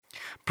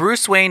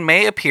Bruce Wayne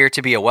may appear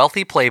to be a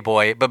wealthy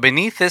playboy, but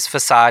beneath this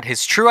facade,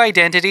 his true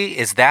identity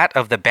is that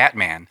of the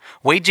Batman,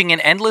 waging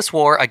an endless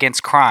war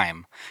against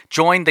crime.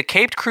 Join the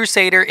Caped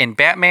Crusader in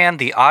Batman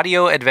The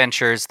Audio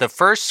Adventures, the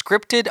first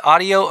scripted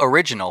audio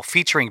original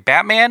featuring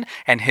Batman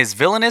and his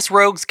villainous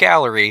rogues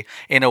gallery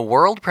in a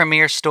world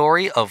premiere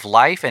story of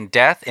life and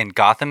death in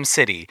Gotham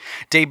City,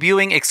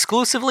 debuting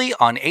exclusively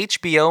on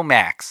HBO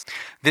Max.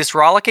 This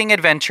rollicking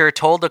adventure,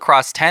 told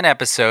across 10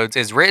 episodes,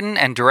 is written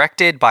and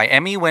directed by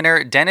Emmy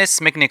winner Dennis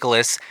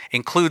McNicholas,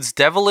 includes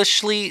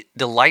devilishly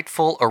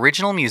delightful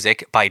original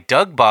music by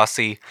Doug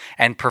Bossy,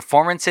 and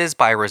performances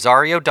by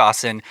Rosario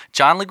Dawson,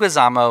 John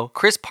Leguizamo,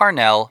 Chris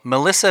Parnell,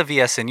 Melissa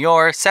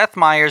Villaseñor, Seth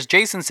Meyers,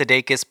 Jason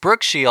Sudeikis,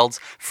 Brooke Shields,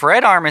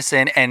 Fred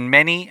Armisen, and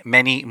many,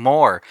 many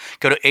more.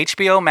 Go to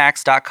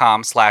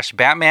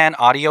hbomax.com/Batman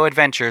Audio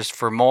Adventures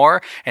for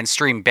more and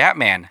stream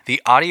Batman,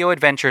 The Audio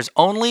Adventures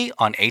only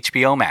on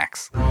HBO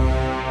Max.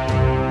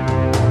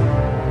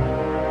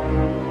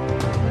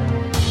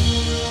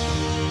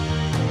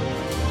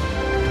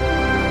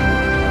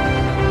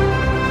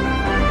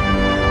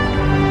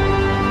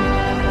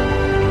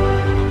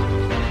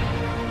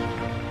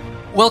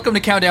 Welcome to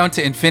Countdown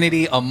to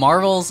Infinity, a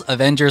Marvel's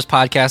Avengers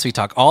podcast. We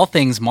talk all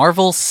things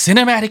Marvel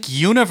Cinematic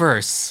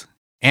Universe.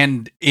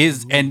 And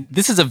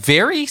this is a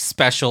very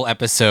special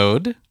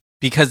episode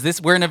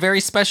because we're in a very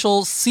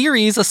special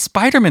series, a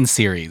Spider-Man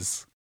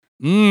series.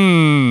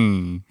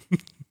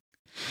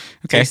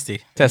 Okay.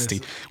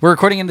 Testy. We're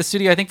recording in the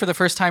studio, I think, for the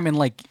first time in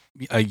like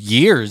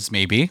years,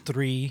 maybe.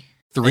 3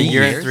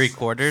 years? 3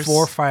 quarters.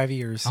 4 or 5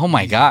 years. Oh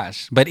my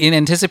gosh. But in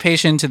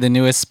anticipation to the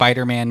newest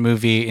Spider-Man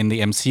movie in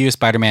the MCU,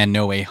 Spider-Man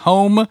No Way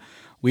Home,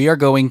 we are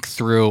going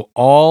through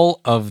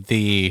all of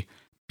the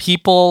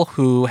people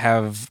who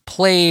have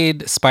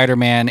played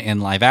Spider-Man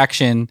in live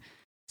action.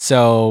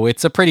 So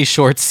it's a pretty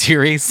short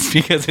series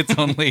because it's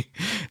only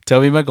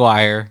Tobey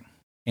Maguire,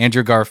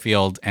 Andrew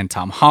Garfield, and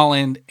Tom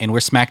Holland, and we're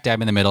smack dab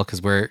in the middle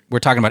because we're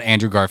talking about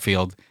Andrew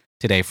Garfield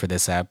today for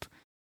this ep.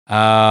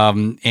 My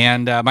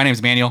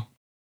name's Manuel.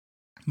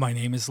 My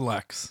name is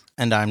Lex.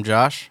 And I'm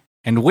Josh.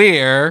 And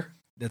we're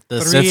the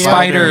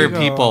Spider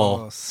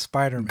people.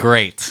 Spider-Man.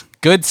 Great.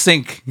 Good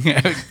sync.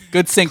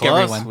 Good sync,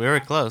 Close. everyone. We were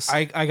close.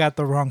 I got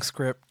the wrong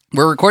script.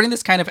 We're recording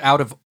this kind of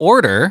out of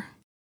order.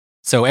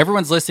 So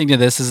everyone's listening to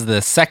this. This is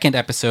the second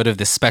episode of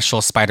this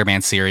special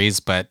Spider-Man series,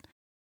 but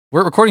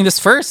we're recording this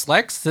first,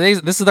 Lex.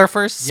 This is our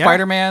first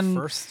Spider-Man.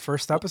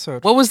 First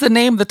episode. What was the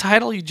name, the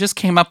title? You just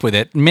came up with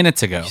it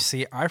minutes ago. You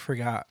see, I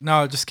forgot.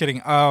 No, just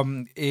kidding.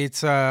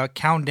 It's a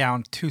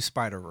countdown to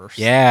Spider-Verse.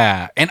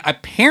 Yeah. And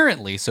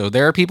apparently, so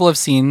there are people who have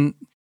seen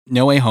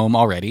No Way Home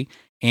already,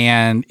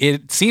 and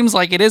it seems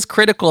like it is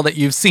critical that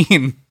you've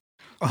seen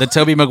the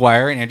Tobey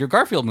Maguire and Andrew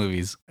Garfield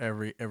movies.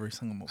 Every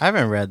single movie. I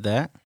haven't read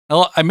that.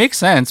 Well, it makes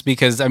sense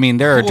because, I mean,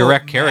 there are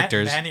direct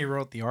characters. Manny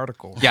wrote the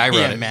article. Yeah, I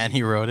wrote it. Man,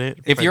 he wrote it.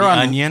 If for you're the on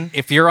Onion,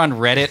 if you're on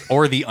Reddit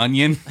or the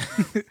Onion,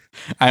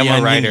 I'm the a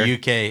Onion writer.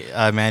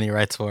 UK, Manny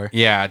writes for.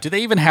 Yeah. Do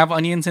they even have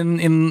onions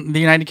in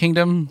the United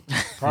Kingdom?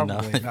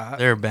 Probably No, not.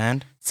 they're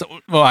banned. So,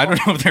 well, I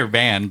don't know if they're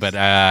banned, but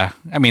I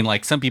mean,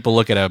 like some people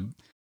look at a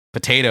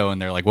potato and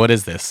they're like, "What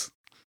is this?"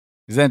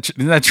 Isn't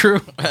that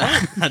true?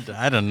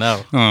 I don't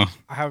know. Huh.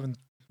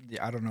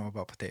 I don't know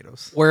about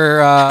potatoes.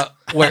 Where I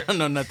don't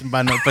know nothing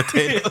about no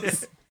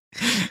potatoes.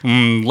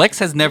 Lex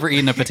has never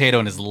eaten a potato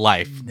in his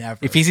life. Never.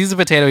 If he sees a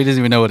potato, he doesn't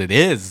even know what it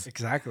is.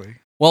 Exactly.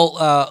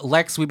 Well,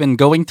 Lex, we've been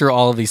going through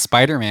all of these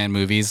Spider-Man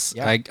movies.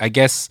 Yeah. I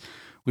guess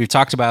we've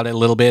talked about it a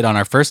little bit on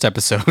our first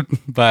episode,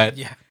 but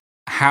Yeah.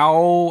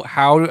 how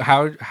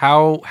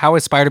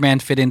has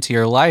Spider-Man fit into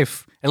your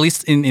life, at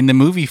least in the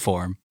movie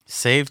form?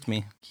 Saved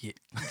me.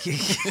 He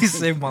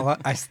saved my life.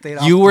 I stayed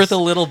off You were the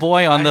little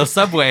boy on the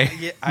subway.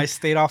 Yeah, I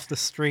stayed off the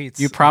streets.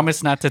 You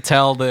promised not to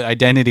tell the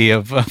identity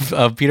of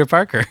Peter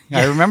Parker.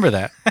 I remember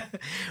that.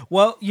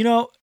 Well, you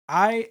know,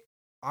 I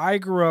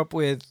grew up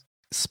with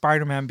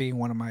Spider-Man being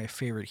one of my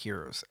favorite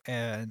heroes,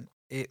 and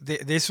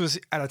this was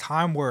at a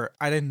time where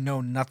I didn't know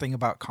nothing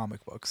about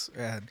comic books,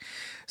 and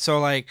so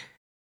like,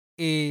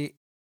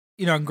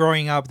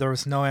 growing up there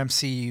was no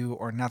MCU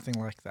or nothing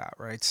like that,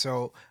 right?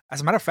 So as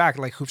a matter of fact,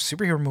 like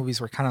superhero movies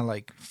were kind of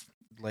like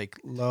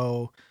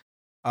low,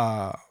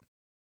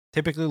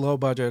 typically low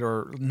budget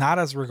or not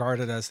as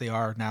regarded as they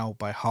are now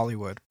by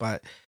Hollywood,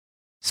 but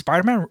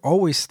Spider-Man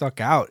always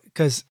stuck out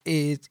because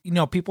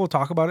people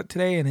talk about it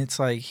today and it's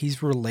like he's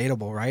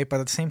relatable, right? But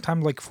at the same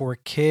time, like for a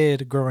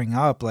kid growing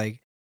up, like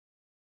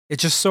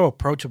it's just so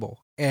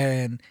approachable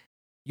and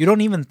you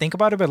don't even think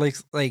about it, but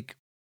like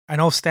I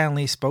know Stan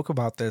Lee spoke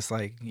about this,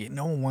 like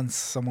no one wants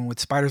someone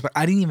with spiders, but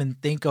I didn't even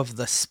think of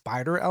the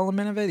spider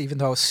element of it, even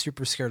though I was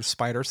super scared of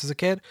spiders as a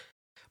kid.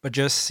 But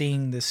just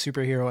seeing this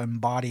superhero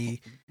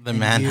embody The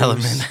man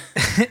element.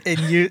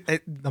 and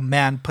the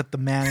man put the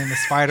man in the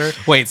spider.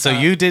 Wait, so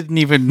you didn't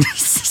even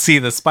see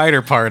the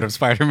spider part of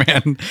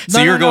Spider-Man? So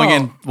No, you're no, going no.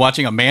 in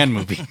watching a man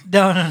movie?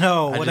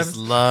 No. I What just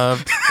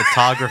loved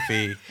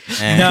photography.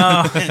 And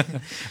no.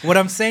 What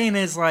I'm saying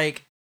is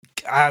like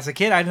as a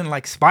kid, I didn't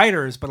like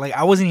spiders, but like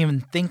I wasn't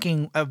even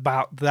thinking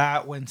about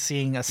that when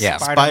seeing a Yeah,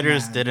 Spider-Man.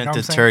 Spiders You didn't know what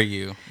I'm deter saying?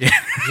 you.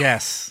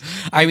 Yes,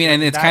 I mean,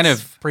 and it's kind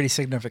That's of pretty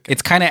significant.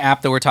 it's kind of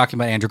apt that we're talking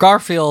about Andrew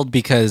Garfield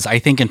because I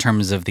think in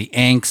terms of the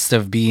angst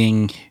of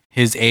being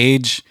his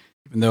age,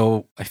 even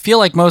though I feel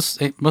like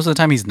most of the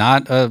time he's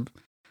not a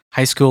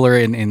high schooler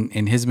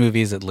in his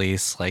movies, at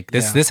least. Like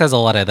Yeah. this has a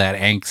lot of that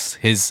angst.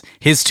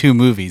 His two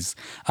movies.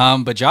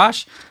 But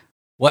Josh,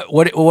 what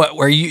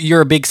were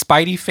you're a big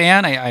Spidey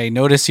fan? I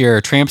notice your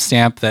tramp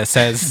stamp that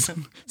says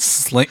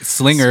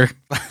Slinger,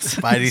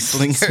 Spidey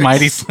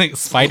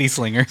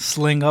Slinger.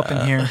 sling up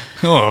in here.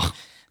 Oh,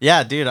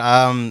 Yeah, dude.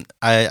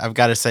 I've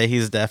got to say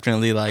he's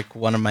definitely like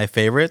one of my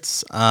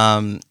favorites.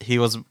 He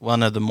was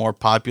one of the more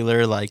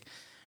popular. Like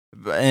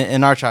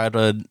in our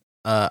childhood,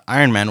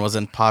 Iron Man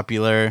wasn't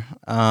popular.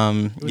 You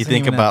wasn't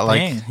think even a about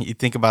thing. you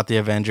think about the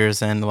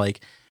Avengers, and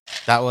like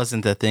that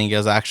wasn't the thing. It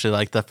was actually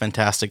like the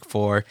Fantastic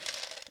Four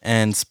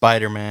and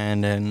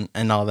Spider-Man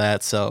and all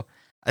that. So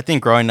I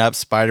think growing up,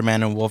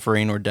 Spider-Man and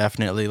Wolverine were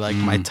definitely like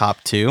my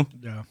top two.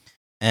 Yeah.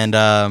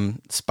 And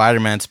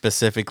Spider-Man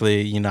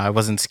specifically, you know, I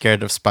wasn't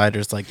scared of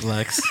spiders like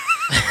Lex.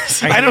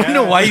 I don't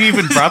know why you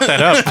even brought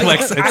that up. Like,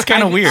 it's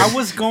kind of weird. I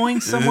was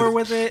going somewhere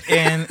with it,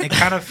 and it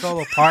kind of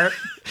fell apart.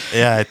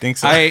 Yeah, I think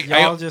so.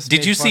 Y'all just did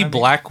made you fun see of me.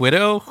 Black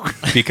Widow?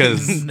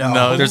 Because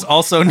No. there's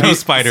also no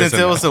spiders. Since in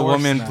it was that. a course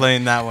woman not.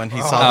 playing that one,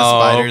 he saw Oh,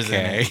 the spiders in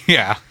okay. it.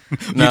 Yeah.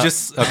 No. You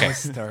just I okay.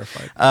 was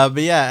terrified.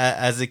 But yeah,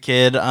 as a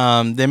kid,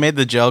 they made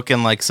the joke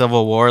in like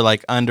Civil War,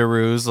 like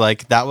Underoos,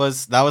 like that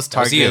was you.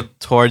 targeted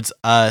towards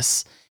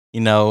us.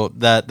 You know,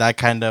 that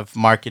kind of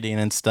marketing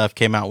and stuff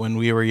came out when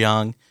we were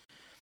young.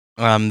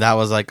 That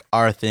was like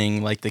our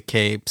thing, like the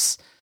capes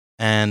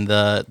and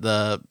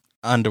the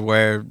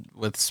underwear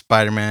with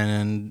Spider-Man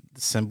and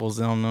symbols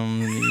on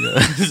them.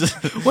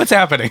 What's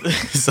happening?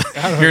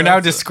 You're now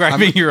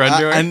describing your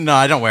underwear. No,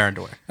 I don't wear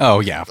underwear. Oh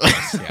yeah, of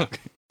course. Yeah.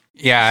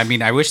 Yeah, I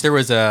mean, I wish there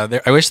was a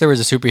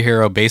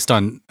superhero based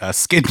on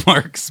skid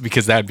marks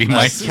because that'd be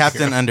my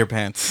Captain superhero.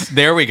 Underpants.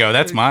 There we go.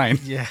 That's mine.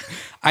 Yeah.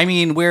 I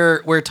mean,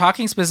 we're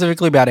talking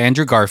specifically about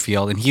Andrew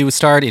Garfield, and he was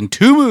starred in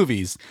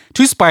two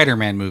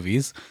Spider-Man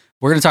movies.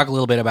 We're going to talk a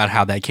little bit about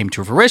how that came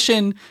to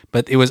fruition,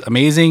 but it was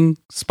Amazing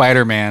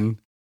Spider-Man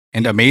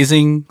and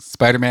Amazing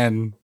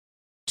Spider-Man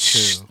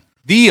 2.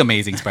 The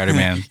Amazing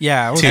Spider-Man.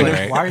 Yeah, I was Two, like,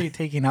 right? why are you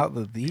taking out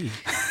the "the"?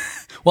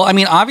 Well, I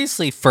mean,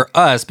 obviously for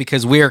us,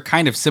 because we're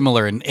kind of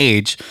similar in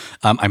age.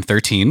 I'm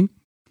 13,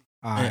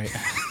 All right.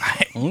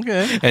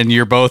 Okay. and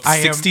you're both I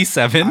am-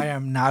 67. I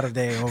am not a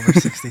day over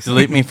 60.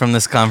 Delete me from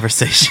this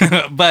conversation.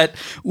 But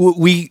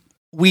we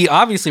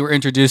obviously were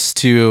introduced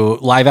to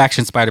live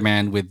action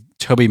Spider-Man with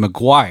Tobey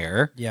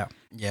Maguire. Yeah.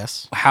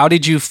 Yes. How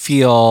did you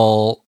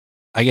feel?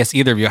 I guess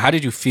either of you. How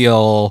did you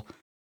feel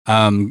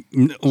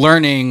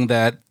learning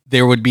that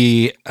there would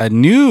be a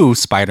new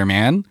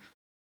Spider-Man,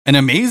 an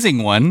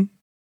amazing one,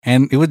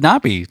 and it would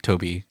not be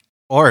Tobey?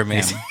 Or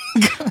amazing.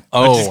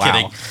 Oh, Just wow.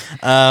 kidding.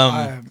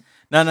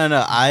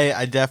 No.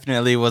 I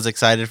definitely was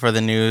excited for the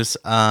news.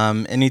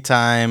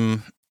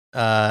 Anytime,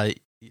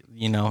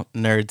 you know,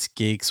 nerds,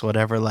 geeks,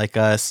 whatever like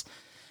us,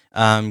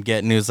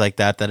 get news like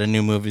that a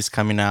new movie's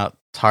coming out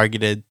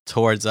targeted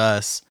towards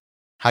us,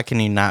 how can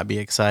you not be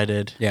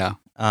excited? Yeah.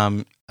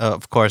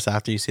 Of course,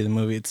 after you see the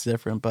movie, it's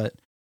different, but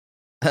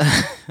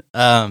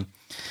yeah,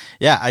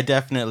 I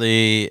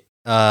definitely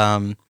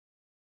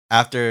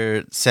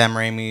after Sam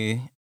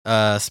Raimi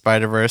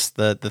Spider-Verse,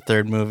 the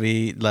third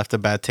movie, left a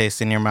bad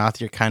taste in your mouth.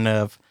 You're kind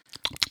of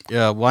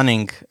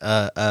wanting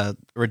a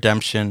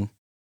redemption,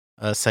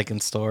 a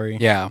second story.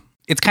 Yeah.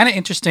 It's kind of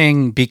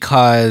interesting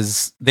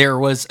because there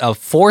was a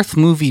fourth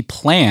movie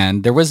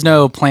planned. There was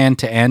no plan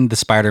to end the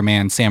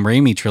Spider-Man Sam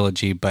Raimi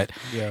trilogy, but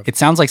Yeah. it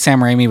sounds like Sam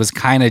Raimi was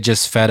kind of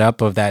just fed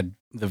up of that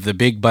of the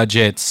big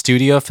budget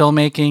studio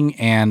filmmaking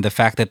and the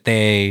fact that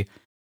they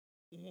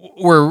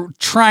were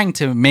trying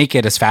to make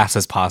it as fast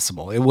as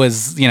possible. It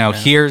was, you know,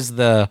 here's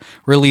the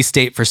release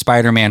date for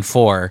Spider-Man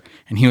 4,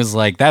 and he was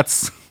like,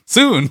 that's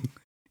soon,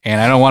 and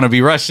I don't want to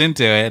be rushed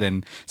into it.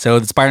 And so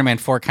the Spider-Man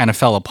 4 kind of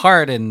fell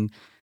apart, and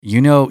you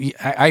know,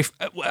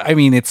 I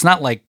mean, it's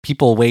not like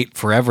people wait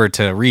forever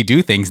to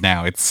redo things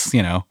now. It's,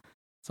 you know,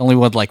 it's only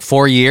what, like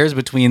 4 years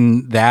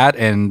between that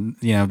and,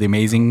 you know, the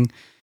Amazing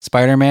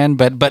Spider-Man.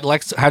 But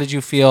Lex, how did you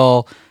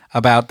feel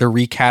about the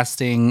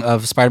recasting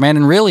of Spider-Man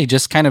and really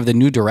just kind of the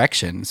new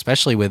direction,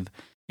 especially with,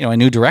 you know, a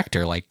new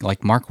director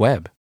like Mark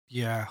Webb?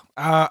 Yeah.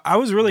 I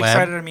was really Webb?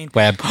 excited. I mean,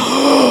 Webb.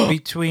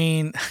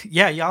 between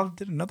y'all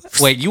didn't know that.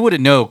 Wait, you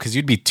wouldn't know because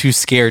you'd be too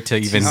scared to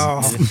even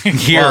Oh.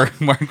 hear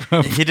Mark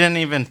Webb. He didn't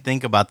even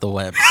think about the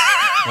webs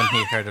when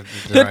he heard of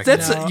the director.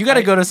 That's No, you got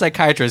to go to a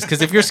psychiatrist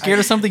because if you're scared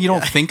of something, you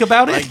don't think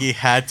about it. Like he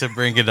had to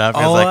bring it up. He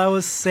was All like, I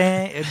was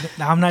saying,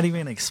 I'm not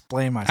even gonna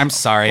explain myself. I'm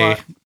sorry.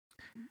 But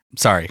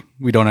Sorry,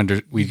 we don't under.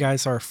 you We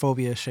guys are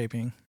phobia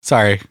shaping.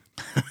 sorry.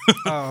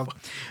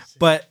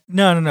 But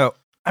no.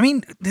 I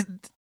mean,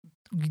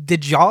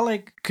 did y'all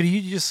like? Could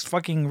you just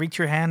fucking reach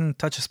your hand and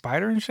touch a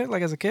spider and shit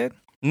like as a kid?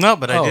 No,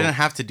 but I didn't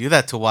have to do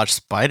that to watch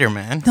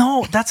Spider-Man.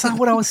 No, that's not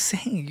what I was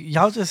saying.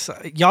 Y'all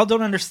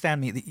don't understand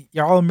me.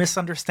 Y'all are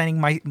misunderstanding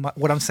my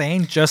what I'm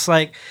saying. Just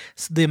like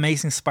the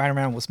Amazing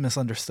Spider-Man was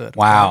misunderstood.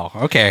 Wow.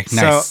 Okay.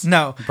 Nice. So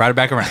no, brought it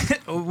back around.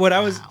 what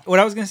I was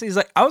gonna say is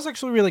like I was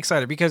actually really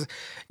excited because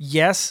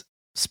yes,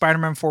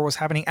 Spider-Man 4 was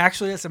happening.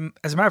 Actually, as a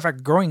matter of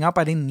fact, growing up,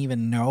 I didn't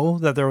even know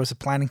that there was a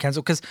plan to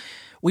cancel because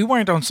we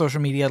weren't on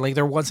social media. Like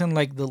there wasn't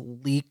like the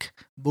leak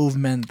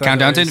movement.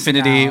 Countdown to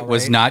Infinity now,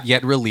 was not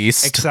yet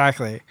released.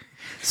 Exactly.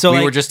 So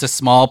we were just a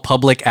small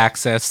public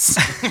access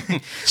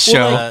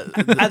show.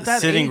 The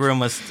sitting room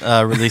was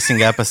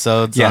releasing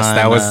episodes. Yes, on,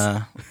 that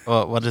was.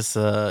 What is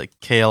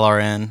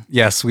KLRN?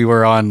 Yes, we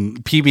were on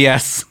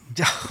PBS.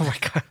 Oh my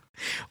god.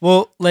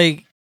 Well,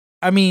 like.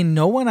 I mean,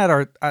 no one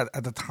at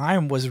the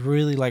time was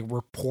really like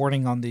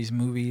reporting on these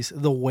movies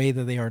the way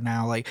that they are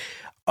now. Like,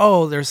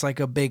 oh, there's like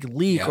a big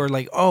leak, or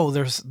like, oh,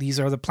 these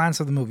are the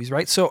plans of the movies,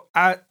 right? So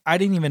I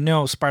didn't even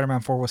know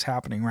Spider-Man 4 was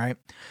happening, right?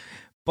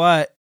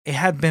 But it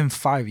had been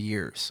 5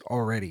 years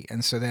already,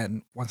 and so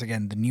then once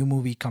again, the new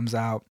movie comes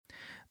out,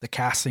 the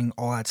casting,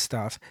 all that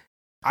stuff.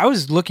 I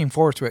was looking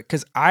forward to it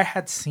because I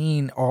had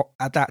seen, or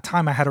at that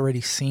time, I had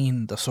already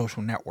seen The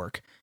Social Network,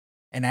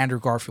 and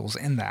Andrew Garfield's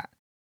in that.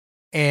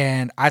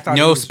 And I thought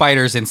no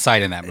spiders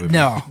inside in that movie.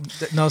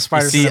 No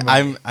spiders. See,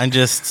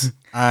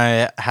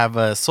 I have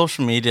a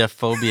social media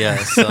phobia,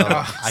 so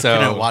I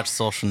couldn't watch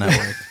Social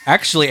Network.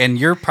 Actually, and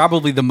you're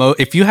probably the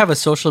if you have a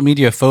social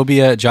media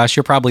phobia, Josh,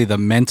 you're probably the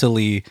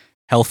mentally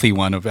healthy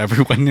one of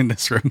everyone in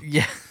this room.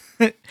 Yeah.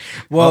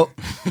 Well,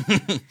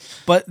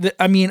 but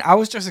I mean, I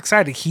was just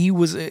excited. He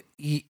was like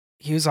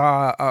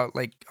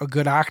a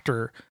good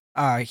actor.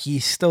 He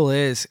still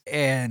is,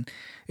 and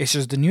it's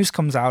just the news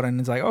comes out and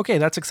it's like, okay,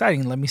 that's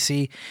exciting. Let me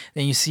see.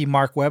 Then you see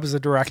Mark Webb as a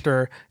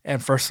director,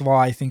 and first of all,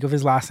 I think of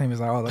his last name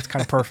is like, oh, that's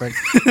kind of perfect.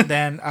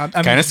 Then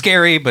kind of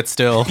scary, but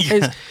still,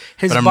 his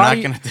but I'm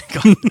body. Not gonna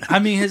think I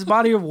mean, his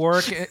body of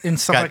work and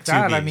stuff like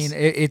that. I mean,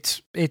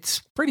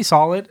 it's pretty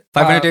solid.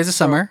 500 Days of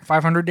Summer.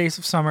 500 Days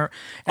of Summer,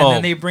 and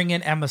then they bring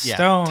in Emma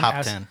Stone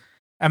top 10.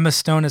 Emma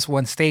Stone as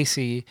Gwen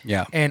Stacy.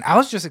 Yeah. And I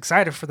was just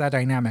excited for that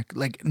dynamic.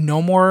 Like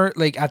no more,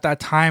 like at that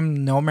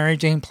time, no Mary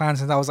Jane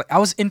plans. And I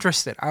was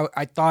interested.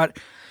 I thought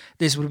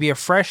this would be a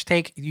fresh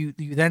take. You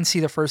then see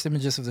the first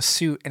images of the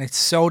suit and it's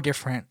so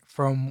different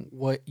from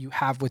what you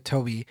have with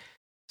Toby.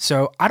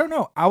 So I don't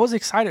know. I was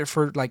excited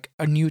for like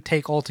a new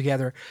take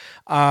altogether.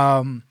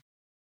 And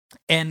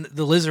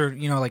the Lizard,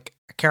 like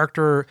a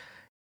character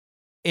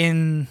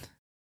in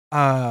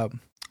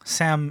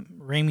Sam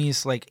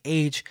Raimi's like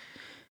age,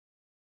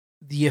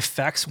 the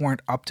effects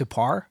weren't up to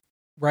par,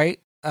 right?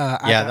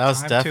 That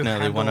was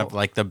definitely one of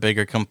like the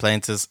bigger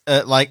complaints. Is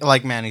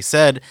like Manny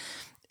said,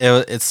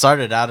 it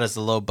started out as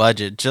a low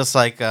budget, just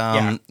like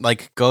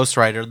like Ghost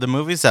Rider. The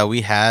movies that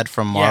we had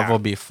from Marvel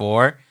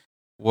before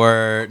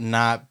were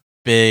not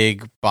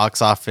big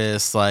box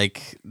office.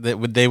 Like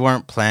they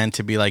weren't planned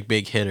to be like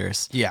big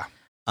hitters. Yeah.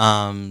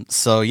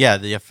 So yeah,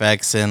 the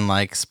effects in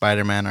like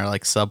Spider-Man are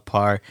like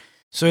subpar.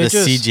 So the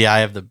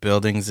CGI of the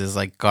buildings is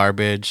like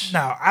garbage.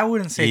 No, I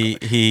wouldn't say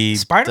he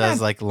Spider-Man does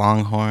like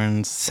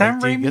longhorns.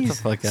 Sam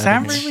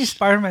Raimi's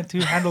Spider-Man 2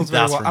 handles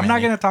very well. I'm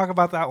not going to talk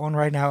about that one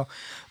right now,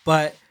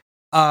 but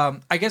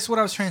I guess what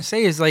I was trying to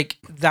say is like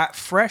that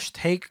fresh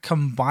take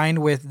combined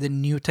with the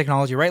new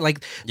technology, right?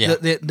 Like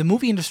the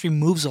movie industry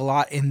moves a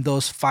lot in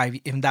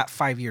that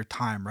 5 year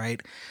time,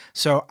 right?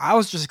 So I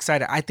was just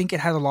excited. I think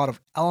it had a lot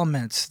of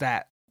elements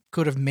that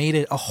could have made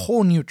it a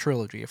whole new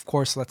trilogy. Of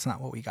course, that's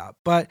not what we got,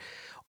 but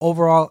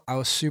overall, I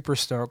was super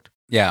stoked.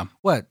 Yeah.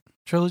 What?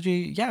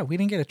 Trilogy? Yeah, we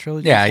didn't get a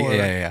trilogy. Yeah.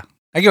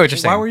 I get what you're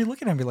saying. Why were you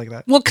looking at me like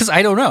that? Well, because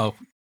I don't know.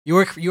 You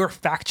were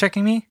fact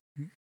checking me?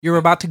 You were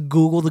about to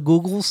Google the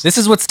Googles? This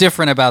is what's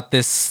different about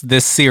this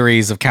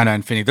series of Countdown to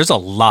Infinity. There's a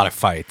lot of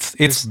fights.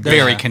 It's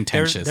very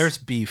contentious. There's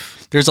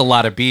beef. There's a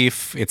lot of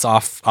beef. It's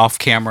off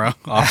camera,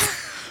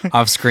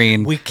 off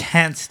screen. We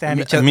can't stand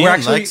each other. Me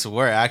and Lex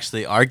were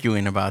actually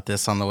arguing about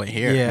this on the way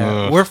here.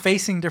 Yeah, we're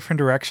facing different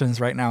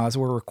directions right now as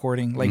we're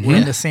recording. Like we're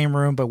in the same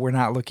room, but we're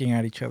not looking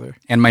at each other.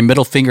 And my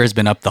middle finger has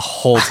been up the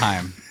whole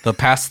time. The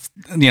past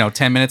 10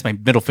 minutes, my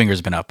middle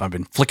finger's been up. I've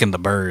been flicking the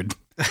bird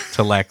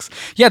to Lex.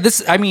 Yeah, it's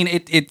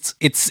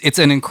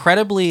an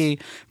incredibly,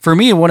 for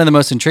me, one of the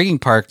most intriguing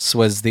parts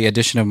was the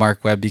addition of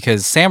Mark Webb,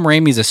 because Sam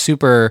Raimi's a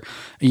super,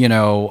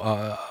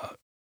 a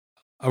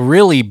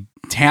really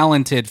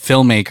talented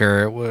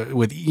filmmaker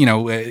with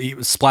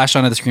splash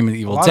onto the screen with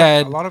Evil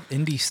Dead. A lot of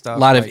indie stuff. A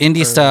lot of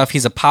indie stuff.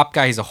 He's a pop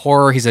guy. He's a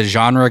horror. He's a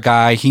genre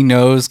guy. He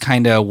knows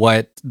kind of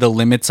what the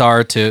limits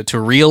are to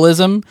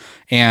realism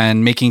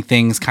and making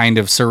things kind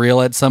of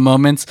surreal at some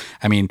moments.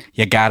 I mean,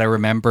 you gotta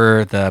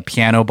remember the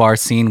piano bar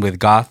scene with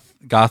goth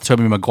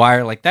Tobey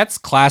Maguire. Like that's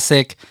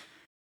classic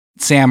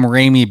Sam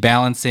Raimi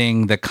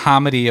balancing the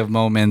comedy of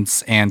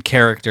moments and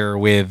character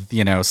with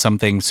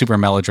something super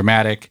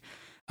melodramatic.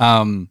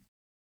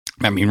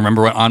 I mean,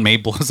 remember when Aunt May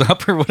blows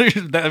up or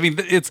whatever? I mean,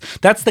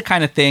 that's the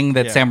kind of thing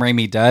that Sam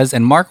Raimi does.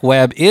 And Mark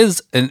Webb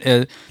is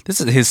this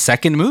is his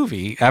second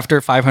movie after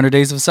 500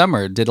 Days of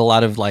Summer. Did a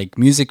lot of like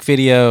music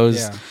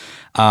videos.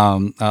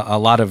 a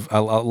lot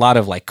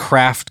of like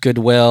craft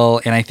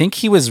goodwill, and I think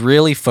he was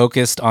really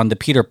focused on the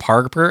Peter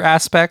Parker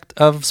aspect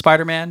of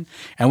Spider-Man,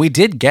 and we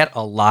did get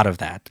a lot of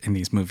that in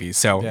these movies.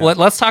 So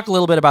let's talk a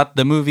little bit about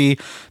the movies.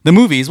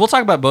 We'll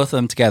talk about both of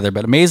them together.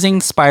 But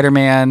Amazing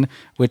Spider-Man,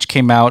 which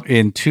came out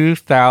in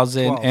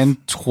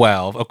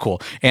 2012. Oh,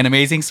 cool. And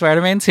Amazing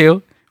Spider-Man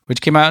 2,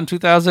 which came out in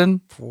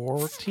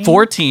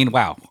 2014.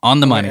 Wow,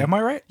 on the money. Am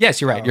I right? Yes,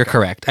 you're right. You're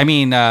correct. I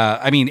mean,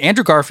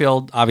 Andrew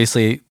Garfield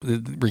obviously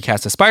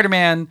recast as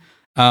Spider-Man,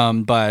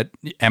 but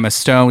Emma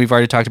Stone we've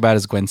already talked about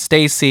as Gwen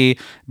Stacy.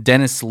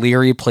 Dennis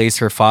Leary plays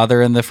her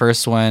father in the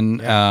first one.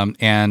 Yeah.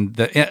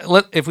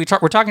 If we're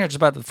talking just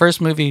about the first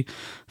movie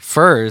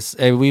first,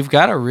 we've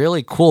got a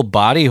really cool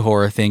body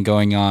horror thing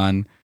going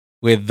on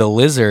with the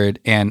Lizard,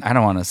 and I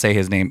don't want to say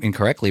his name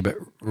incorrectly, but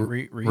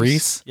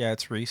Reese. Yeah,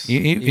 it's Reese.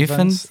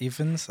 Evans.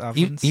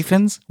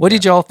 Evans. What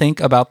did y'all think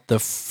about the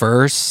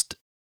first,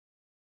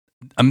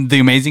 the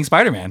Amazing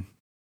Spider-Man?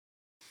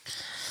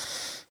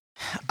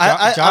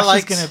 Josh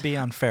is gonna be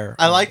unfair.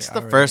 I liked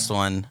the first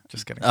one.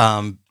 Just kidding.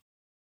 At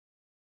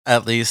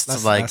least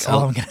that's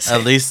all I'm gonna say.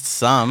 at least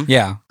some.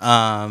 Yeah.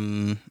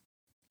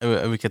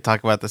 We could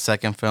talk about the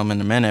second film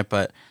in a minute,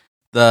 but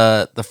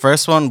the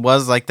first one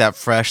was like that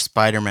fresh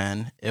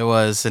Spider-Man. It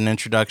was an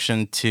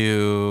introduction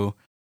to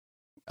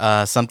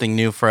something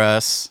new for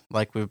us,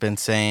 like we've been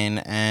saying,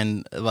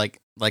 and like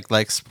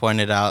Lex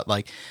pointed out,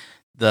 like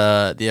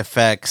the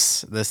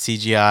effects, the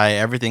CGI,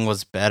 everything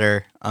was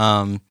better.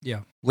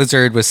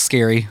 Lizard was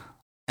scary.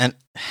 And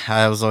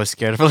I was always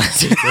scared of a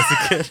lizard as a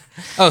kid.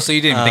 Oh, so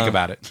you didn't even think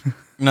about it.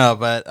 No,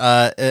 but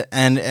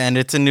and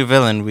it's a new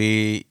villain.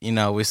 We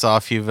saw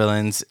a few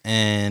villains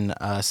in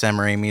Sam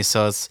Raimi,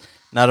 so it's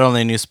not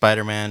only a new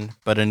Spider-Man,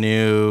 but a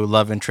new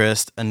love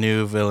interest, a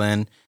new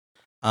villain,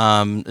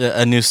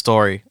 a new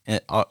story.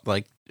 It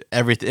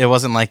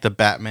wasn't like the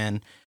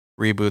Batman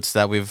reboots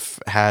that we've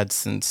had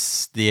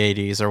since the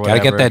 80s or whatever.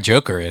 Gotta get that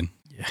Joker in.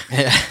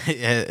 Yeah.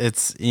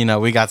 It's,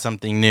 we got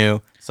something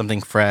new,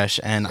 something fresh,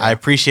 and I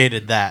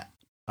appreciated that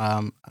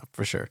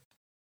for sure.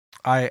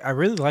 I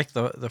really liked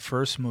the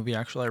first movie.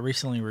 Actually, I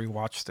recently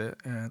rewatched it,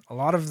 and a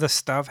lot of the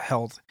stuff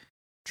held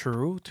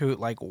true to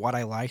like what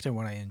I liked and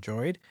what I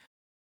enjoyed.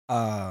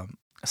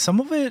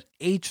 Some of it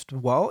aged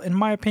well, in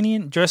my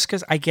opinion, just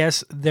because I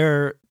guess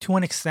to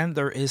an extent,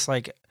 there is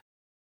like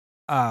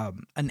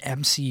an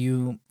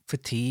MCU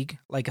fatigue,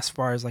 like as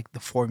far as like the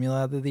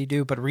formula that they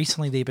do. But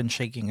recently, they've been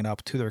shaking it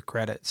up to their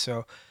credit.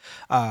 So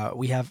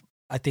we have,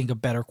 I think, a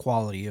better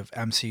quality of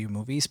MCU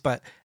movies.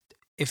 But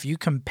if you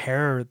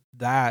compare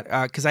that,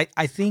 because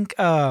I think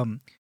the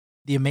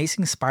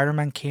Amazing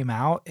Spider-Man came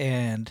out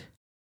and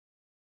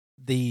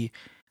the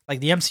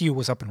MCU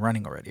was up and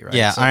running already, right?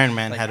 Yeah, so, Iron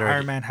Man had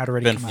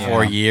already been come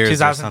 4 out. years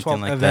 2012 or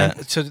something like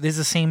that. So this is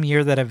the same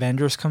year that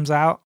Avengers comes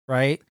out,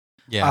 right?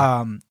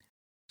 Yeah.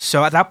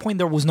 So at that point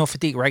there was no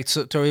fatigue, right?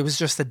 So it was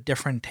just a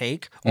different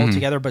take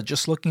altogether. But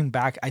just looking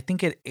back, I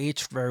think it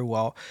aged very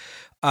well.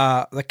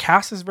 The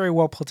cast is very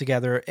well put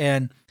together,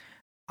 and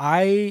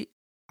I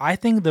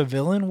think the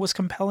villain was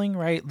compelling,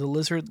 right? The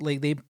Lizard,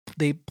 like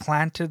they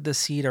planted the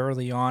seed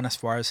early on as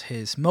far as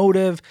his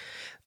motive.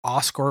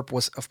 Oscorp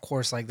was, of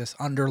course, like this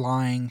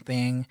underlying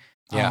thing,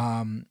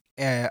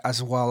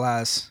 as well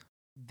as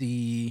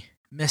the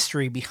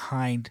mystery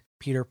behind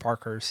Peter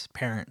Parker's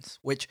parents,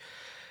 which,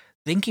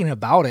 thinking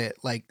about it,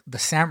 like the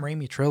Sam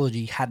Raimi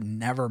trilogy had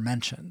never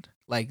mentioned,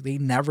 like they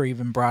never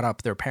even brought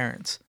up their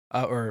parents.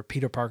 Or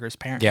Peter Parker's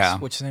parents,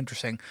 which is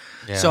interesting.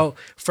 Yeah. So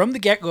from the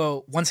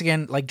get-go, once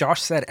again, like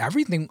Josh said,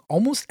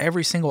 almost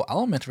every single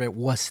element of it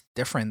was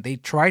different. They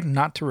tried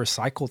not to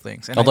recycle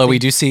things. And although we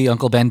do see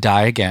Uncle Ben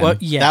die again. Well,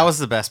 yeah. That was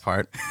the best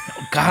part.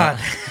 Oh, God.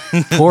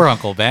 Poor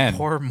Uncle Ben.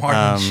 Poor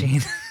Martin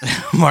Sheen.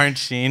 Martin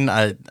Sheen,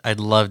 I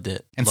loved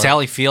it. And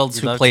Sally Fields,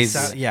 who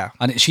plays...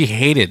 she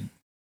hated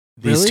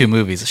these two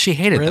movies. She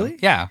hated them.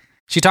 Yeah.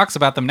 She talks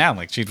about them now.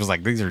 Like, she was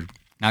like, these are...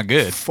 not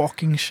good.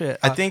 Fucking shit.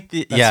 I think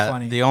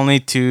the only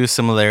two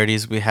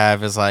similarities we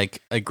have is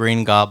like a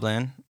Green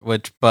Goblin,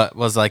 but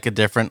was like a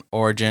different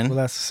origin. Well,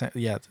 that's the same.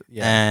 Yeah.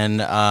 And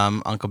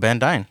Uncle Ben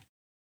dying.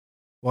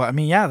 Well, I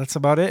mean, yeah, that's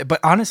about it. But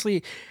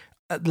honestly,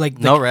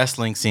 no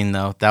wrestling scene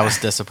though. That was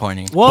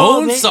disappointing.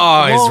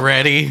 Bonesaw is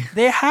ready.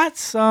 They had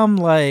some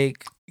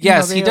like.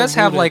 Yes, he does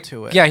have like.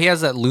 Yeah, he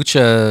has that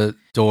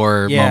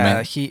luchador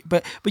moment.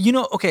 But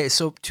okay.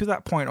 So to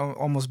that point,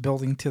 almost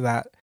building to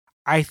that.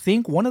 I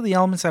think one of the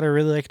elements that I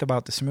really liked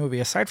about this movie,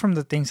 aside from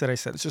the things that I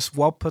said, it's just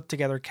well put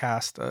together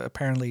cast.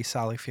 Apparently,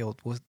 Sally Field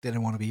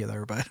didn't want to be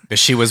there, but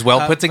she was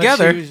well put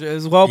together. She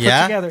was well put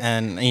together,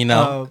 and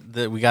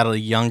we got a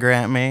younger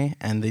Aunt May,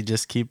 and they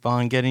just keep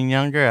on getting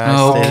younger.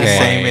 Okay. Stay the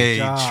same age,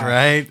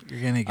 right?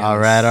 You're gonna get all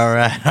right.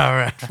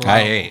 Well,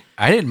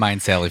 I didn't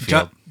mind Sally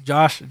Field.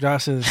 Josh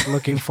is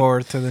looking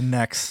forward to the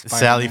next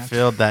Sally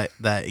Field, that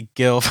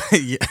gilf,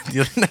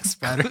 the next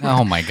Spider-Man.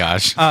 Oh my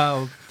gosh.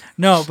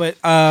 No, but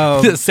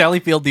Sally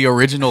Field, the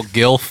original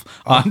gilf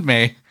on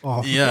May.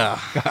 Oh yeah,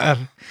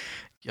 God,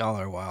 y'all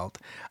are wild.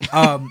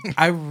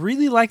 I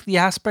really like the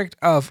aspect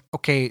of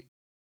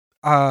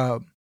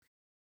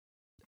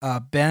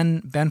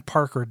Ben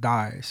Parker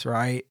dies,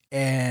 right?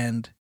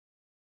 And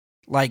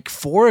like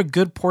for a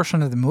good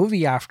portion of the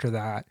movie after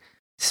that,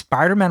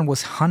 Spider-Man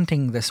was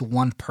hunting this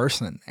one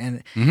person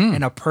and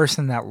a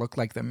person that looked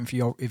like them.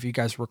 If you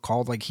guys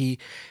recalled, like he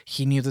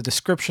knew the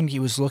description, he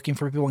was looking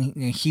for people, and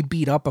he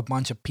beat up a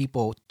bunch of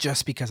people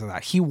just because of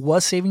that. He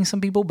was saving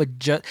some people, but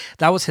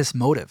that was his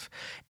motive.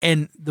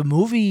 And the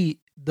movie,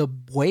 the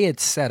way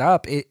it's set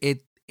up,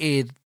 it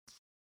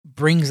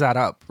brings that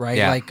up, right?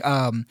 Yeah. Like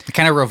it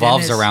kind of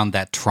revolves around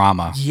that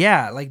trauma.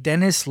 Yeah, like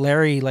Dennis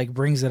Leary like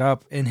brings it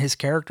up in his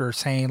character,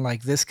 saying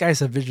like this guy's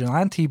a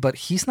vigilante, but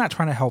he's not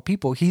trying to help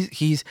people.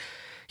 He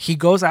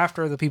goes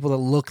after the people that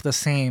look the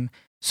same,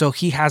 so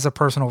he has a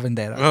personal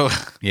vendetta.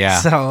 Oh, yeah.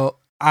 So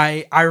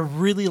I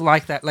really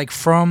like that. Like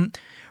from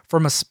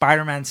a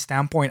Spider-Man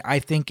standpoint, I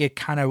think it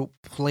kind of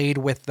played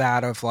with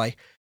that of like,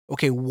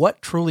 okay,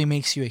 what truly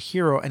makes you a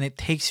hero, and it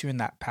takes you in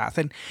that path.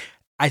 And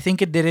I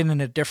think it did it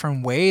in a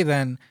different way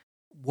than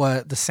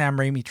what the Sam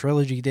Raimi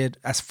trilogy did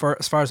as far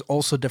as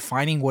also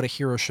defining what a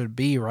hero should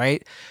be,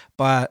 right?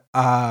 But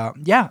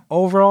yeah,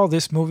 overall,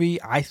 this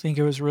movie, I think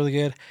it was really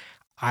good.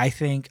 I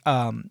think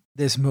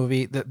this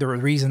movie, the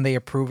reason they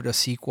approved a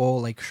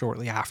sequel like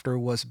shortly after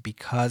was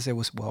because it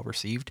was well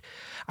received.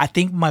 I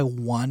think my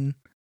one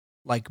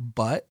like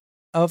butt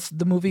of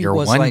the movie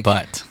was one like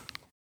butt.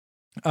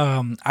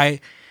 The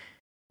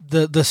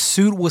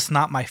suit was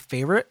not my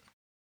favorite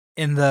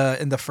in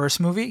the first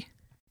movie.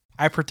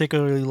 I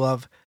particularly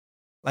love,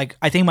 like,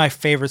 I think my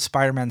favorite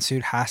Spider-Man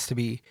suit has to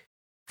be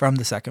from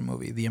the second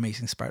movie, The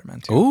Amazing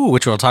Spider-Man 2. Ooh,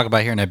 which we'll talk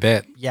about here in a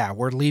bit. Yeah,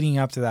 we're leading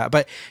up to that.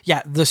 But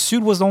yeah, the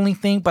suit was the only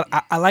thing, but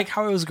I like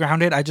how it was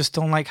grounded. I just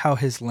don't like how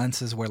his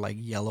lenses were like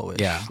yellowish.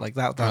 Yeah. Like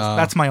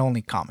that's my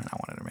only comment I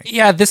wanted to make.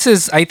 Yeah, this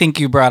is, I think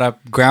you brought up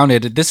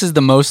Grounded. This is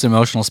the most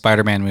emotional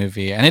Spider-Man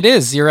movie. And it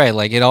is, you're right.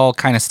 Like, it all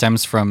kind of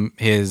stems from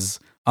his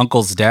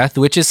uncle's death,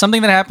 which is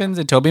something that happens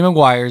in Tobey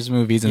Maguire's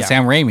movies and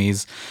Sam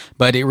Raimi's,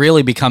 but it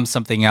really becomes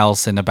something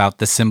else and about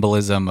the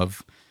symbolism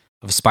of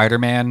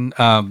Spider-Man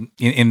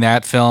in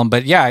that film.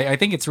 But yeah, I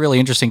think it's really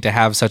interesting to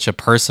have such a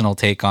personal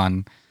take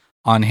on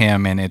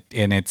him, and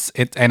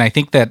I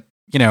think that,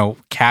 you know,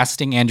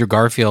 casting Andrew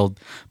Garfield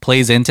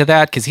plays into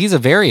that because he's a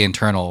very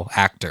internal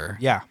actor.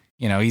 Yeah.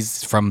 You know,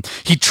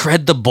 he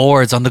tread the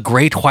boards on the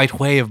Great White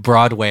Way of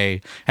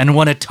Broadway and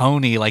won a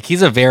Tony. Like,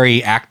 he's a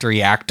very actor-y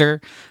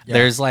actor. Yeah.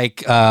 There's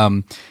like,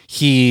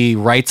 he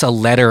writes a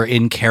letter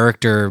in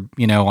character,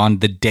 you know, on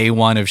the day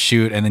one of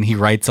shoot, and then he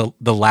writes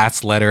the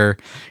last letter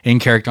in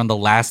character on the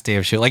last day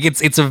of shoot. Like,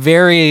 it's a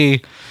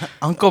very...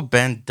 Uncle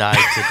Ben died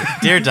today.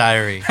 Dear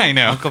Diary. I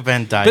know. Uncle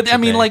Ben died But today. I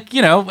mean, like,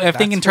 you know, I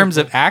think in terms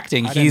of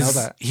acting,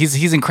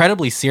 he's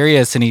incredibly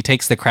serious, and he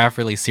takes the craft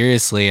really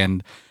seriously,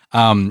 and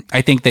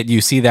I think that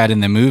you see that in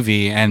the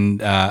movie,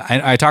 and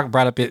I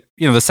brought up it.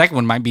 You know, the second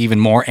one might be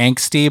even more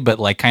angsty, but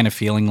like kind of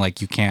feeling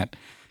like you can't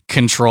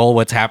control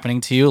what's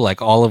happening to you,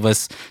 like all of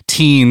us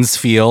teens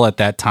feel at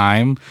that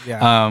time.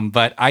 Yeah.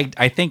 But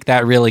I think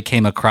that really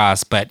came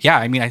across. But yeah,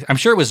 I mean, I'm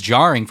sure it was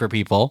jarring for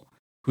people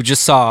who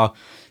just saw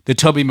the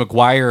Tobey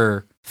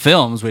Maguire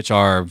films, which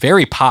are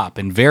very pop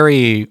and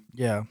very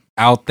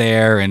out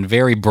there and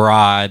very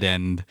broad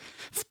and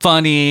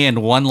funny,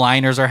 and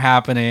one-liners are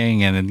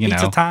happening, and you know,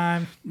 Pizza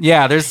time.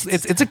 Yeah,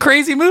 it's a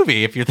crazy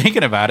movie if you're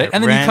thinking about it,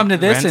 and then you come to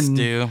this and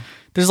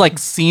there's like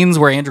scenes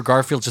where Andrew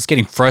Garfield's just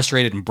getting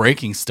frustrated and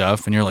breaking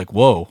stuff, and you're like,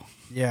 whoa.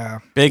 Yeah,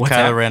 big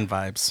Kylo Ren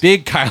vibes.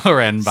 Big Kylo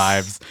Ren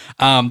vibes.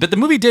 But the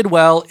movie did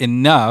well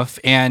enough,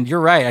 and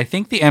you're right. I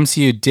think the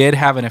MCU did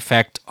have an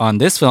effect on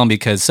this film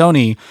because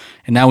Sony,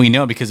 and now we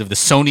know because of the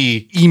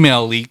Sony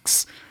email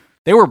leaks,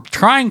 they were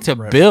trying to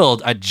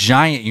build a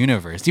giant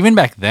universe even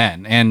back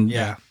then, and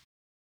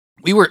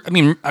we'll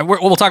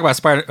talk about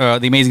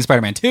the Amazing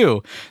Spider-Man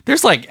 2.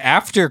 There's like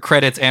after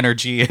credits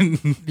energy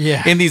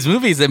in these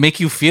movies that make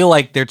you feel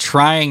like they're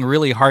trying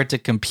really hard to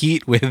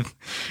compete with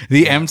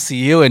the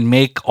MCU and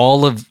make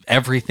all of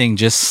everything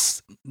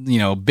just, you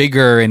know,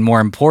 bigger and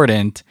more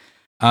important.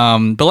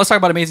 But let's talk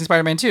about Amazing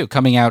Spider-Man 2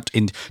 coming out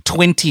in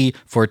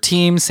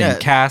 2014, same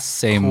cast,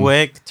 same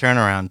quick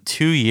turnaround,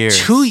 2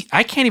 years.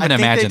 I can't even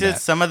imagine they did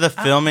that. some of the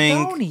filming.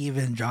 Don't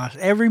even, Josh.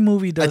 Every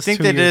movie does. I think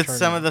they did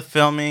some of the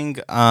filming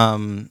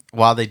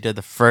while they did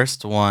the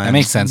first one. That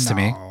makes sense to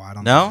me. I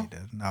don't think they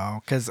did. No,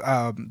 because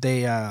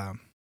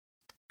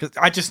because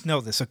I just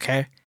know this.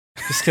 Okay.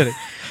 Just kidding.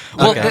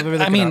 Well,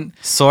 I mean,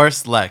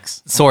 source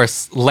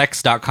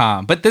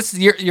Lex.com. But this,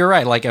 you're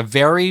right. Like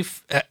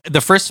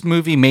the first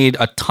movie made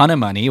a ton of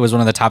money. It was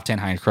one of the top 10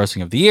 highest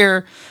grossing of the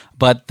year.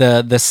 But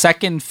the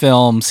second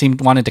film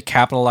wanted to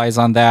capitalize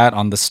on that,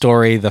 on the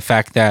story, the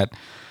fact that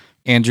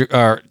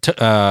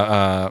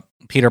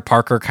Peter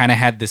Parker kind of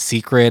had the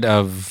secret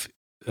of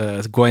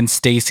Gwen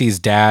Stacy's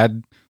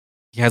dad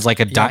He has like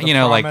a The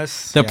like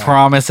promise, the yeah.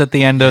 promise at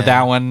the end of Yeah.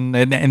 that one,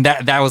 and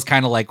that was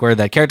kind of like where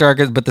that character arc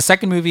is. But the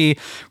second movie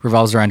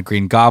revolves around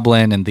Green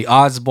Goblin and the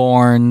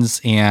Osborns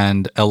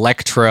and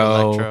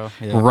Electro,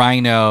 yeah.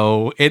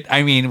 Rhino.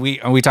 I mean, we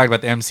talked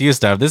about the MCU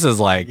stuff. This is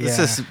like Yeah.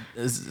 This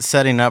is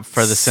setting up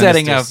for the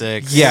setting Sinister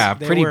up, Six. yeah,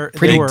 They pretty were-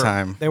 pretty they were,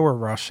 time. They were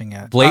rushing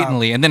it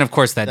blatantly, and then of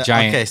course that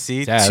giant. Okay,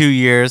 see, death. 2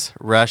 years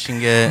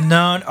rushing it.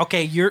 No,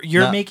 okay, you're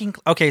No. making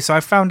okay. So I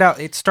found out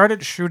it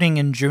started shooting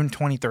in June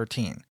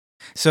 2013.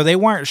 So they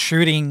weren't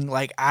shooting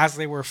like as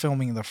they were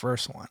filming the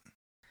first one.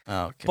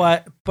 Oh,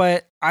 okay.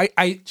 But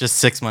I just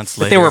 6 months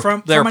But later. they were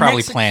From they were an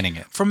probably planning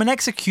it. from an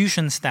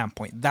execution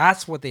standpoint,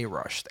 that's what they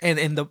rushed, and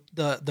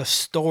the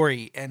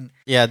story and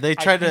yeah, they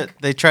try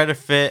to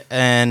fit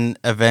an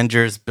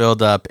Avengers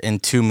build up in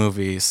 2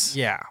 movies.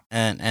 yeah.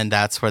 And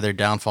that's where their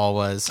downfall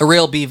was. A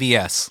real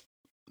BVS.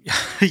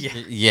 Yeah.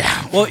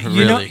 Yeah. Well,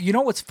 really. you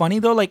know what's funny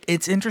though? Like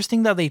it's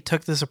interesting that they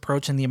took this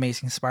approach in the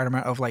Amazing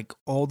Spider-Man of like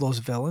all those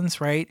villains,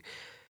 right?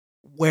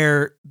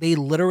 Where they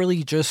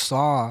literally just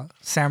saw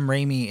Sam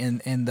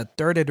Raimi in the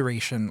third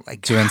iteration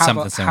like Doing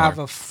something similar. have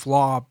a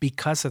flaw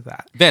because of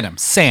that. Venom,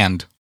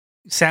 Sand.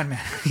 Sandman.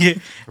 Yeah.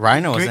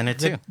 Rhino was Green- in it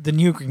too. The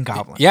new Green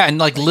Goblin. Yeah, and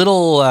like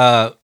little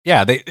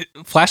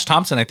Flash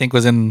Thompson I think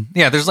was in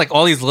there's like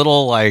all these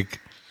little like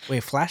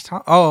Wait, Flash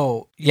Tom?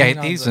 Oh, you mean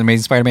on he's the- an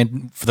Amazing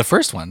Spider-Man for the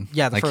first one.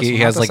 Yeah, the like first he one,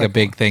 not has the like a second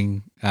big one.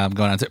 thing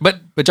going on.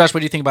 But Josh, what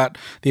do you think about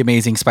the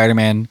Amazing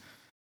Spider-Man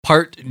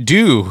Part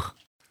 2?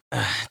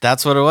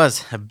 That's what it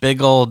was. A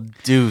big old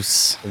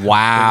deuce. Big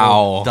Wow.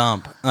 old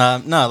dump.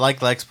 No,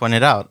 like Lex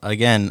pointed out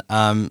again.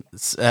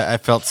 I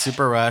felt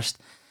super rushed.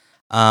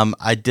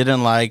 I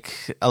didn't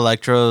like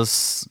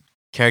Electro's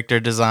character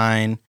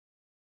design.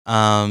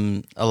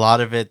 A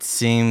lot of it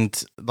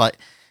seemed like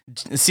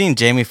seeing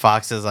Jamie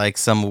Foxx as like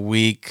some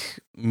weak,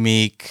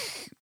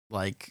 meek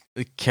like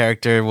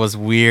character was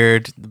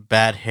weird.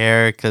 Bad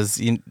hair because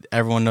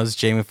everyone knows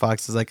Jamie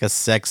Foxx is like a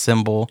sex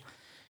symbol.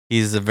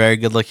 He's a very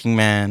good-looking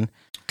man.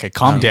 Okay,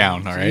 calm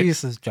down, all right?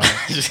 Jesus,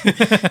 Josh.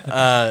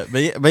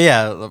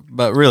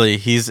 But really,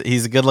 he's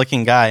a good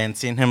looking guy, and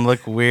seeing him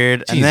look weird,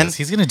 Jesus, and then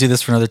he's going to do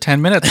this for another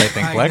 10 minutes, I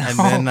think. I Lex.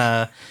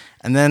 know.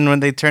 and then when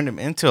they turned him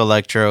into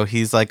Electro,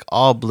 he's like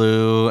all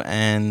blue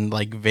and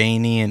like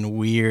veiny and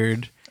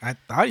weird. I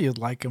thought you'd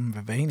like him,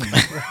 Vivani.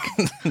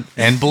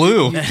 And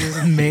blue. You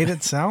just made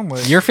it sound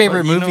like Your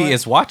favorite Well, you know movie what?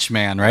 is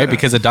Watchman, right?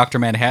 Because of Dr.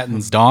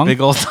 Manhattan's dong. Big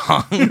old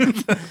dong.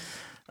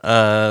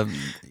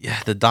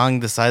 The dong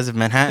the size of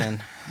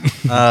Manhattan.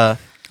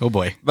 Oh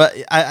boy. But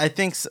I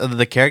think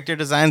the character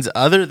designs,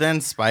 other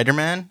than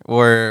Spider-Man,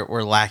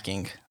 were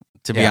lacking.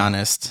 To be Yeah.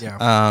 honest,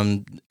 Yeah.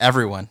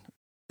 everyone,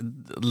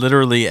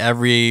 literally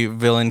every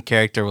villain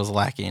character was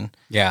lacking.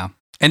 Yeah.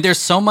 And there's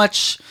so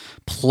much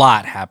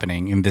plot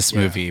happening in this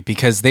movie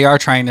because they are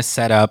trying to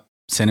set up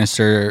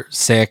Sinister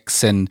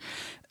Six, and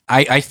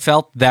I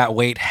felt that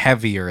weight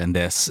heavier in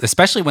this,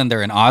 especially when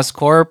they're in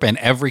Oscorp and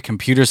every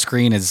computer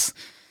screen is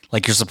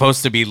like you're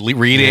supposed to be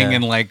reading Yeah.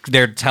 and like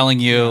they're telling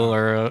you,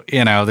 or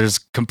there's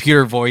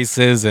computer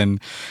voices,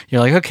 and you're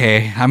like,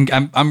 okay,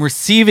 I'm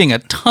receiving a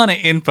ton of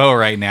info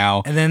right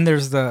now. And then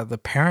there's the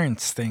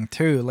parents thing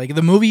too. Like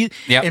the movie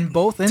Yep. in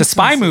both It's a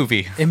spy instances-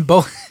 movie.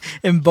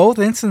 In both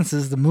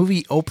instances, the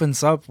movie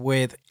opens up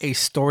with a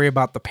story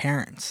about the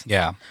parents,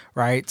 Yeah.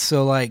 right?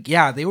 So like,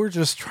 yeah, they were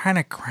just trying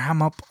to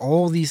cram up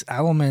all these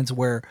elements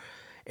where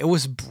it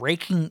was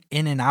breaking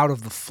in and out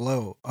of the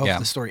flow of Yeah.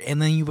 the story.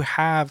 And then you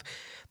have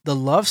the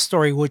love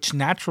story, which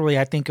naturally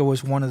I think it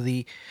was one of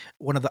the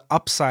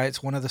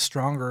upsides, one of the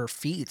stronger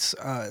feats,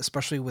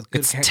 especially with good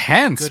It's chem-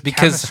 tense good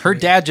because her chemistry.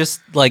 dad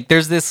just like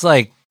there's this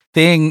like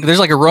thing, there's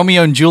like a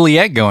Romeo and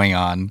Juliet going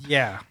on.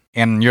 Yeah.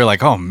 And you're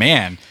like, oh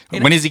man,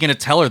 And when is he going to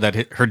tell her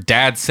that her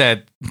dad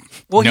said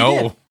Well, he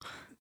no? did.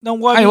 No,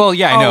 what? I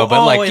know,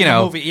 but like, in you the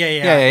know, movie. Yeah. Yeah,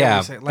 I get what yeah.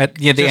 you're saying. Like,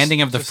 The just-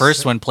 ending of the just-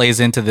 first one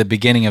plays into the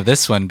beginning of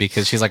this one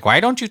because she's like,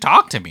 why don't you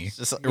talk to me?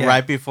 Just Yeah.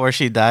 right before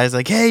she dies,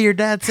 like, hey, your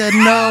dad said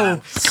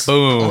no. Boom.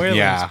 Spoilers,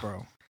 Yeah.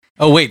 bro.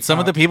 Oh wait, some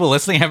of the people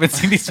listening haven't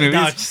seen these movies.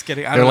 No, just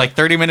kidding. I They're don't like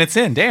 30 minutes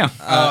in. Damn.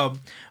 know.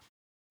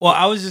 Well,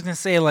 I was just gonna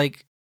say,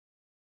 like,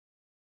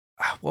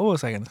 what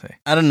was I gonna say?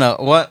 I don't know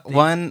what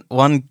one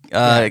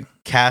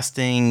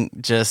casting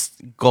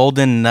just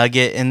golden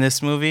nugget in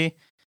this movie,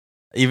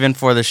 even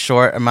for the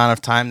short amount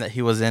of time that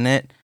he was in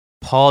it.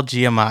 Paul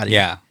Giamatti,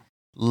 Yeah.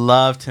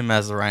 loved him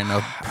as a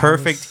Rhino.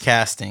 Perfect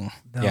casting,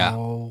 Yeah.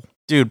 No.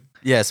 dude.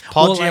 Yes,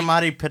 Paul Well, like-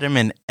 Giamatti put him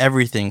in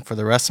everything for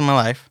the rest of my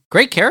life.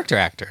 Great character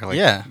actor. Like,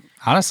 Yeah,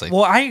 Honestly.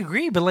 Well, I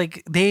agree, but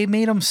like they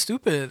made him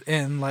stupid,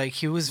 and like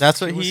he was.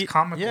 that's what was he.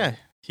 comical. Yeah,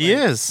 he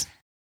Like, is.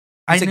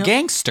 He's I a know-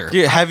 gangster.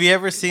 Dude, have you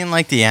ever seen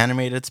like the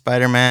animated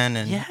Spider-Man?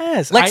 And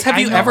Yes. Lex, have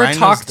you know. ever Rhino's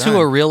talked to done.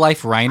 a real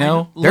life rhino? I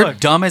know- They're look,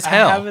 dumb as I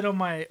have hell. it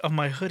on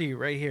my hoodie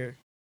right here.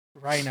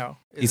 Rhino.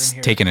 is He's in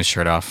here. taking his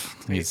shirt off.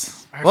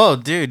 He's Whoa,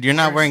 dude, you're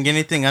not wearing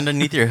anything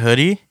underneath your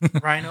hoodie?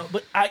 Rhino,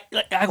 but I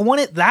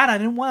wanted that. I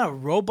didn't want a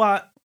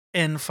robot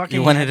in fucking.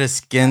 You wanted a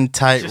skin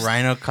tight just-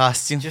 rhino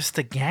costume. just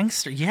a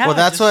gangster. Yeah. Well,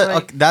 that's just what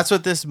like, that's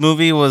what this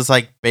movie was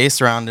like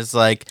based around. Is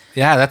like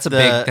Yeah, that's a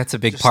The-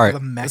 big just part. the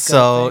mecha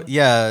so thing.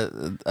 yeah.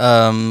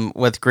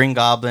 With Green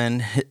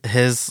Goblin,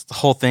 his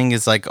whole thing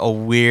is like a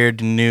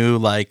weird new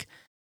like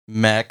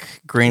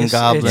mech Green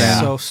Goblin. It's Yeah.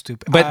 so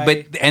stupid. But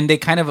and they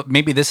kind of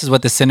maybe this is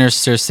what the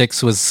Sinister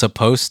Six was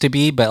supposed to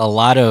be, but a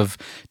lot of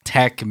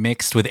tech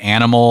mixed with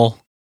animal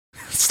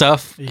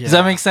stuff. Does that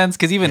Yeah. make sense?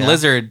 Because even Yeah.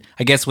 Lizard,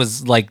 I guess,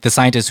 was like the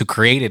scientist who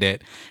created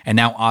it, and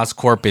now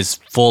Oscorp is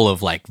full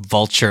of like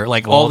vulture,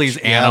 like all these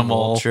animal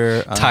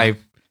Vulture,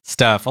 type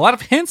stuff. A lot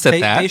of hints at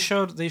that.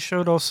 they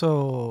showed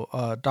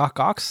also Doc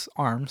Ock's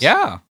arms.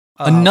 Yeah,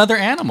 Uh, another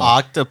animal.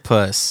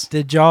 octopus.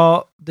 Did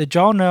y'all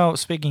know?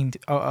 Speaking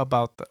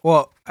about the,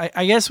 well,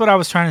 I guess what I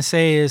was trying to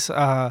say is,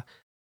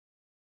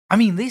 I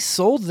mean, they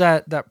sold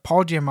that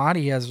Paul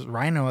Giamatti as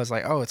Rhino as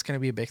like, oh, it's gonna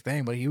be a big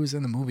thing, but he was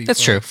in the movie.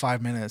 That's for true. like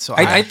 5 minutes. So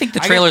I think the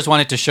trailers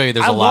wanted to show you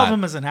there's I a love lot.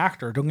 him as an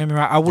actor. Don't get me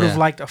wrong. I would have Yeah.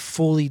 liked a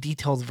fully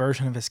detailed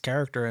version of his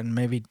character and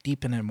maybe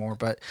deepen it more.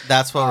 But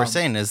That's what we're Um,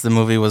 saying. Is the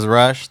movie was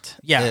rushed?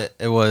 Yeah.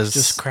 it was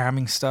just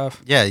cramming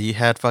stuff. Yeah, you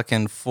had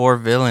fucking 4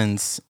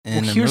 villains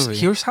in Well, a movie.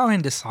 here's how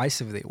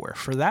indecisive they were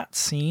for that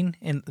scene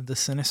in the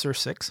Sinister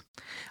Six.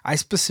 I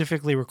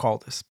specifically recall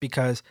this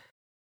because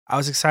I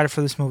was excited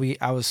for this movie.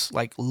 I was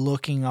like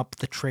looking up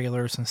the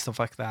trailers and stuff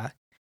like that,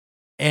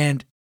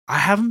 and I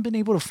haven't been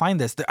able to find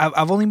this.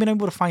 I've only been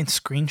able to find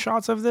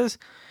screenshots of this,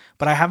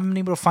 but I haven't been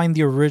able to find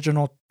the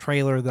original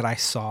trailer that I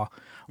saw.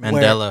 where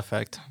Mandela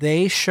effect.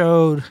 They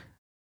showed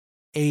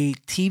a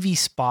TV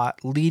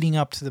spot leading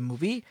up to the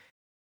movie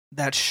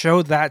that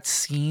showed that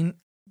scene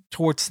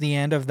towards the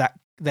end of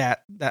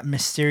that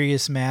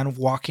mysterious man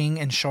walking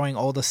and showing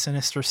all the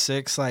Sinister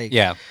Six like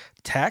Yeah,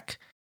 tech.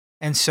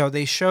 And so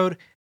they showed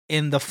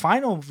in the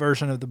final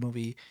version of the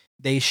movie,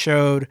 they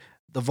showed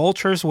the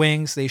Vulture's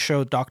wings, they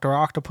showed Dr.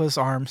 Octopus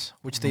arms,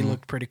 which they Mhm.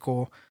 looked pretty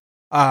cool.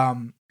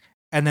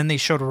 And then they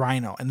showed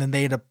Rhino, and then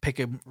they had to pick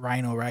a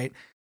Rhino, right?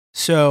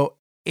 So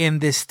in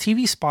this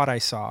TV spot I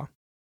saw,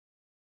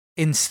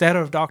 instead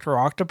of Dr.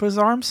 Octopus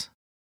arms,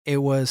 it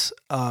was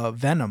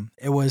Venom.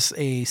 It was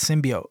a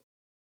symbiote.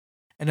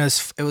 And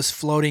it was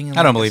floating in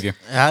I don't like believe you.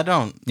 I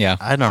don't. Yeah,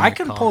 I don't. I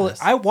can recall pull it.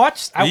 this. I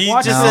watched You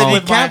it just said you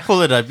with can't my,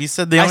 pull it up. You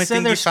said the I only said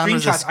thing you there's found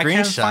was a screenshots. I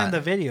can't find screenshot.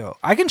 the video.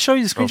 I can show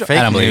you the Oh, screenshot. fake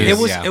I don't believe news.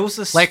 It was yeah. it was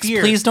a Lex, spear.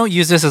 please don't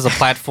use this as a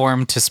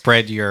platform to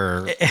spread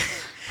your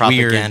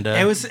Propaganda.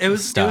 It was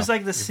stuff.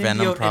 like the Venom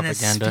symbiote in a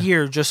propaganda.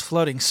 sphere just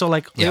floating. So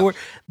like Yeah.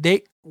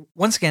 they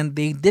once again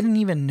they didn't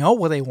even know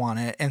what they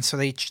wanted, and so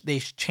they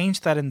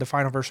changed that in the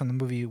final version of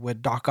the movie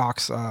with Doc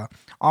Ock's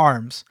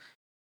arms,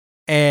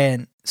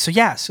 and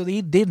so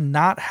they did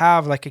not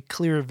have like a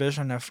clear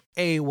vision of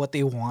what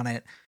they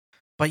wanted.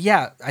 But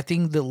yeah, I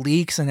think the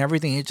leaks and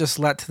everything, it just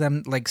led to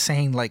them like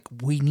saying like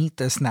we need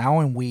this now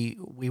and we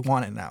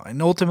want it now,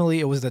 and ultimately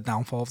it was the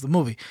downfall of the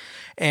movie,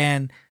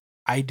 and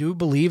I do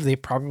believe they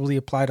probably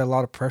applied a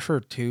lot of pressure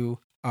to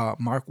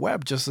Mark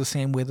Webb just the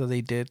same way that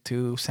they did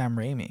to Sam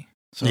Raimi.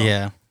 So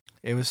Yeah,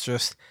 it was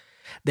just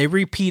they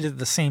repeated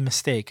the same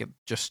mistake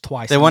just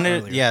twice. they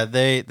wanted. earlier. Yeah,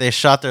 they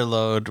shot their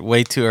load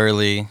way too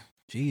early.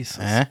 Jesus,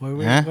 where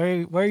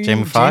are you,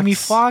 Jamie Jamie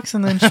Foxx? Foxx,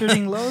 and then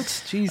shooting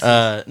loads?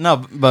 Jesus, No,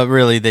 but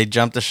really, they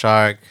jumped the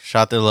shark,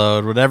 shot their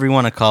load, whatever you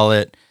want to call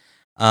it.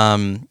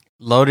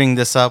 Loading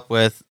this up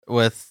with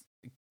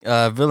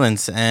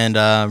villains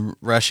and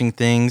rushing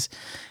things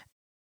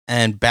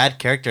and bad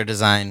character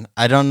design.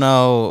 I don't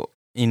know,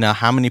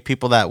 how many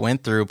people that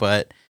went through,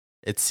 but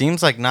it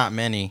seems like not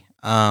many.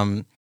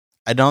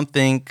 I don't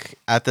think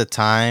at the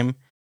time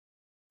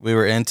we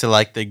were into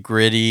like the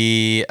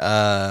gritty,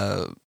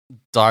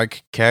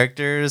 dark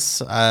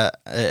characters.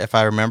 If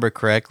I remember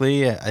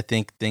correctly, I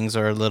think things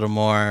are a little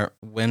more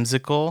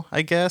whimsical,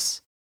 I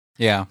guess.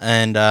 yeah.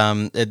 And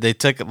they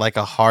took like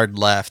a hard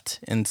left,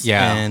 and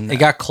It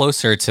got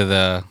closer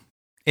to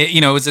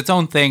it was its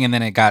own thing, and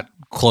then it got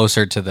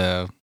closer to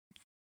the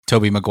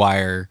Tobey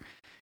Maguire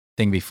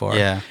thing before.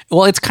 yeah,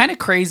 Well, it's kind of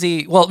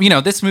crazy. Well,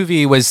 this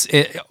movie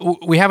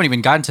we haven't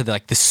even gotten to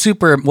the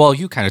super. Well,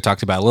 you kind of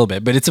talked about it a little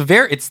bit, but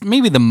it's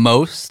maybe the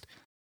most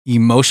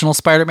emotional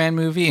Spider-Man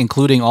movie,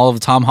 including all of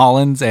Tom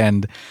Holland's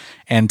and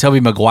Tobey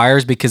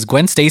Maguire's, because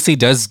Gwen Stacy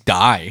does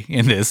die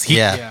in this.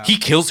 Yeah. He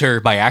kills her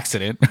by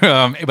accident,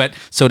 but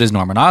so does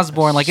Norman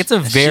Osborn. Like, it's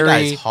a She very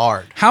dies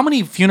hard. How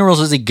many funerals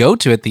does he go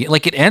to at the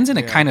like? It ends in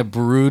a Yeah. kind of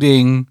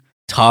brooding,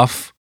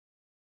 tough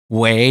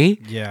way,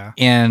 yeah.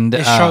 and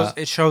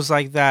It shows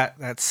like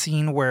that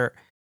scene where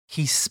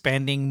he's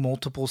spending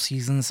multiple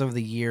seasons of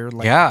the year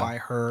like Yeah. by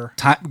her.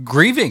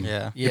 grieving.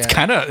 Yeah. Yeah. It's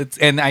kind of,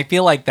 and I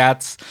feel like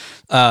that's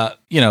at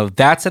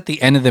the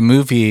end of the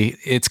movie.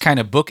 It's kind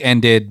of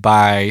bookended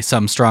by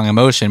some strong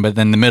emotion, but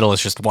then the middle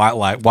is just wild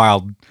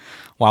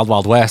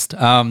west.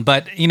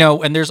 But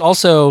and there's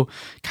also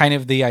kind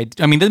of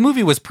the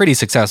movie was pretty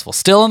successful,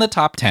 still in the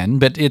top 10,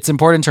 but it's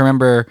important to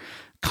remember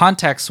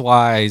context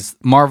wise,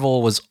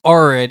 Marvel was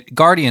already,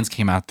 Guardians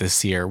came out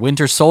this year,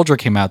 Winter Soldier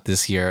came out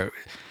this year.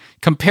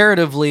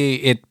 Comparatively,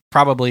 it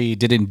probably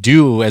didn't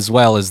do as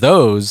well as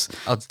those.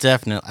 Oh,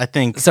 definitely. I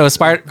think So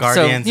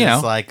Guardians you know,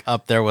 is like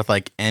up there with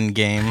like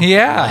Endgame.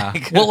 yeah.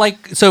 Well,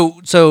 like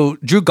so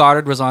Drew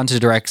Goddard was on to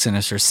direct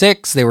Sinister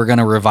Six. They were going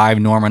to revive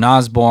Norman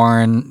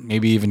Osborn,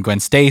 maybe even Gwen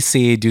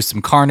Stacy, do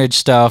some Carnage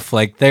stuff.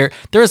 Like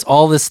there's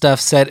all this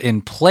stuff set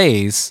in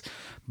place,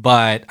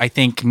 but I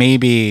think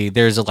maybe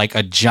there's like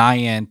a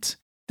giant.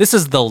 This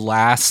is the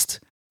last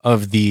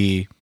of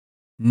the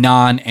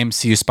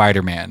non-MCU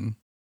Spider-Man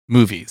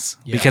movies,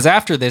 because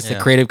after this, the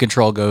creative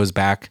control goes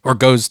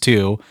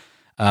to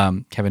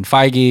Kevin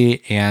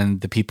Feige and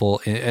the people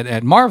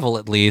at Marvel,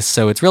 at least.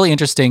 So it's really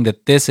interesting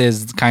that this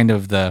is kind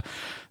of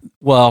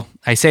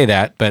I say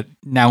that, but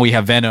now we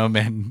have Venom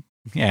and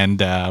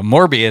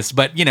Morbius.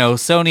 But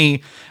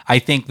Sony, I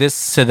think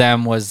this to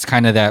them was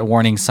kind of that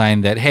warning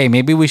sign that, hey,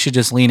 maybe we should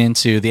just lean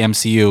into the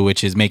MCU,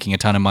 which is making a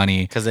ton of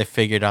money because they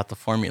figured out the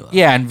formula.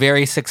 Yeah, and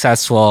very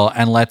successful.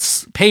 And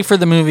let's pay for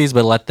the movies,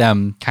 but let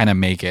them kind of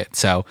make it.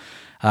 So.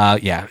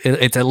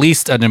 It's at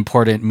least an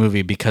important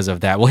movie because of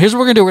that. Well, here's what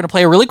we're going to do. We're going to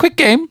play a really quick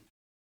game.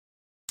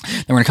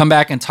 Then we're going to come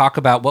back and talk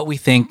about what we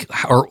think,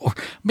 or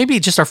maybe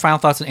just our final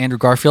thoughts on Andrew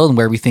Garfield and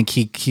where we think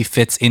he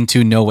fits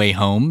into No Way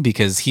Home,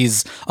 because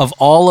he's, of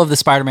all of the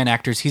Spider-Man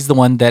actors, he's the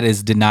one that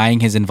is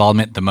denying his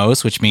involvement the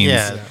most, which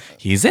means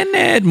he's in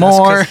it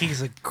more.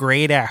 He's a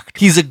great actor.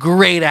 He's a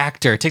great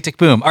actor. Tick, tick,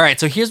 boom. All right,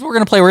 so here's what we're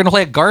going to play. We're going to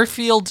play a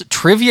Garfield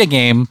trivia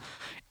game.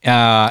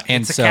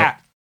 It's a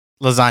cat.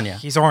 Lasagna.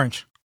 He's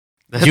orange.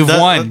 You've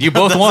won. You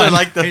both won.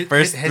 Like the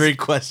first three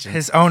questions.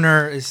 His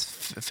owner is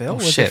Phil.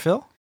 Was it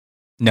Phil?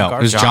 No,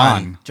 it was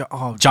John.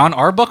 John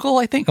Arbuckle,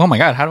 I think. Oh my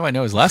God, how do I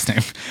know his last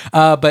name?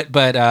 But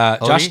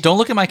Josh, don't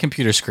look at my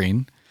computer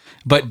screen.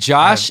 But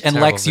Josh and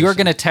Lex, you are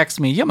going to text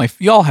me.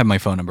 You all have my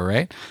phone number,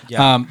 right?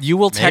 Yeah. You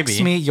will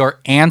text me your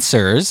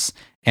answers,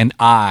 and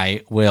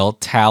I will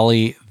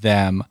tally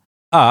them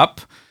up.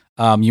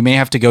 You may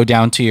have to go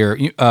down to your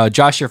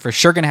Josh. You're for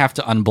sure going to have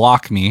to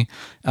unblock me,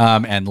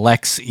 and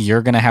Lex,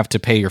 you're going to have to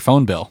pay your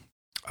phone bill.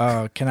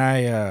 Can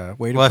I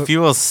wait? Well, if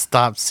you will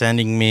stop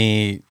sending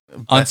me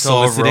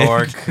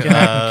unsolicited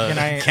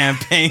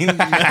campaign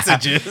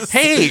messages.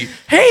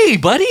 Hey,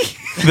 buddy.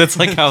 That's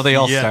like how they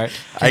all start.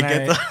 I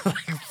get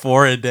like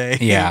 4 a day.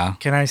 Yeah.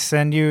 Can I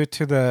send you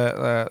to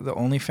the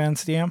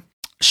OnlyFans DM?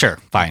 Sure,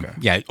 fine. Okay.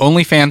 Yeah,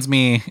 OnlyFans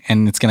me,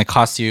 and it's going to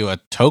cost you a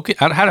token.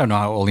 I don't know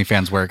how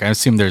OnlyFans work. I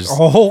assume there's...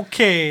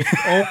 Okay,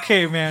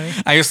 Manny.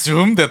 I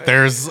assume that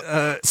there's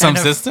some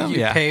system.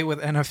 You pay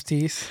with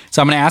NFTs.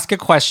 So I'm going to ask a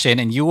question,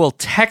 and you will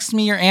text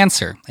me your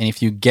answer. And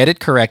if you get it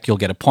correct, you'll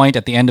get a point.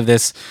 At the end of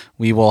this,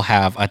 we will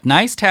have a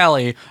nice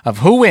tally of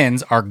who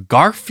wins our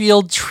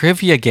Garfield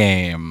trivia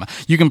game.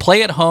 You can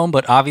play at home,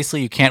 but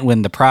obviously you can't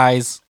win the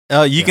prize.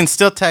 You can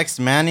still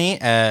text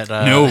Manny at...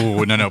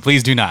 No,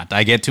 please do not.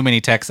 I get too many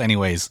texts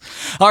anyways.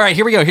 All right,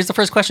 here we go. Here's the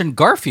first question.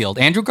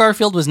 Andrew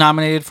Garfield was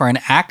nominated for an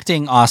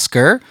acting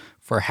Oscar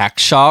for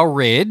Hacksaw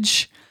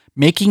Ridge,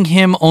 making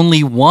him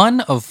only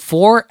one of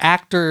 4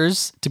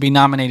 actors to be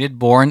nominated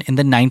born in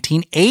the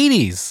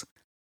 1980s.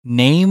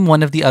 Name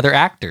one of the other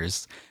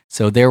actors.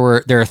 So there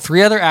are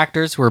 3 other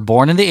actors who were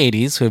born in the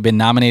 80s who have been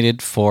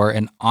nominated for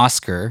an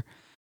Oscar.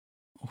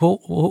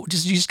 You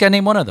just got to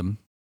name one of them.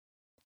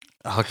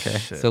 Okay.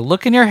 So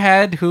look in your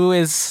head who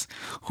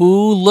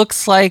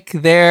looks like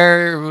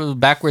they're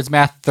backwards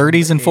math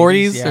 30s and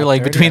 40s. Yeah, they're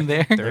like 30, between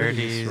there.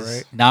 30s,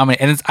 right?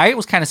 Nominated. And I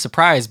was kind of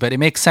surprised, but it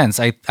makes sense.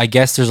 I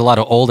guess there's a lot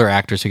of older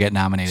actors who get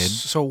nominated.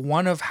 So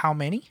one of how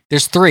many?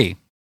 There's 3.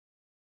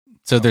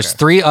 So there's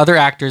 3 other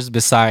actors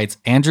besides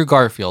Andrew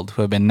Garfield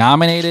who have been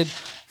nominated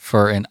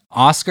for an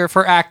Oscar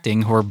for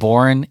acting who were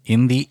born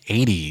in the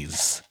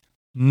 80s.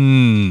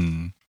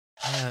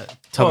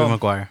 Tobey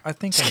Maguire. I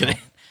think Just I know.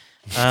 kidding.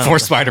 For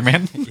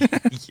Spider-Man.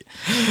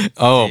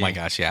 Oh my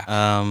gosh,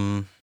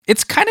 yeah.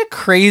 It's kind of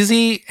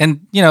crazy,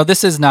 and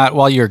this is not,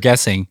 while you're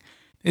guessing,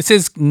 this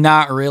is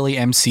not really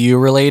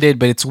MCU related,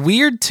 but it's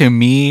weird to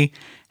me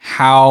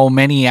how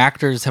many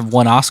actors have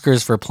won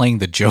Oscars for playing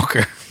the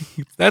Joker.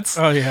 That's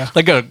like a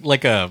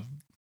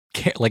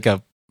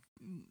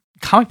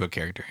comic book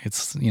character.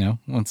 It's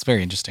it's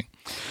very interesting.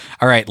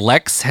 All right,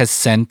 Lex has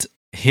sent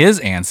his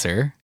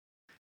answer.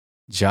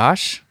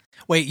 Josh?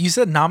 Wait, you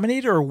said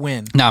nominated or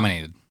win?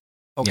 Nominated.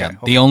 Okay. Yeah,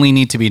 they only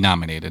need to be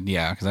nominated.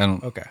 Yeah, because I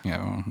don't. Okay.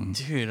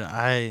 Dude,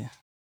 I'm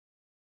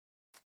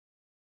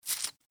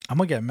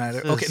gonna get mad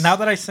at. Okay, now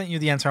that I sent you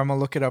the answer, I'm gonna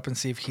look it up and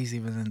see if he's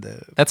even in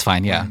the. That's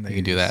fine. Yeah, you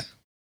can do that.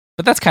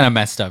 But that's kind of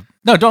messed up.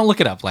 No, don't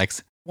look it up,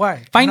 Lex.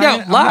 Why? Find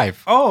out live.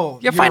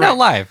 Find out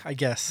live. I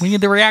guess we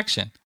need the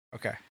reaction.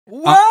 Okay.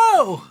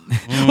 Whoa!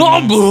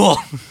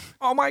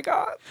 Oh my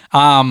God.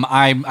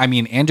 I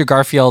mean, Andrew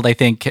Garfield. I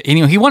think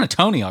he won a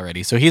Tony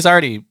already, so he's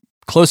already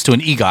close to an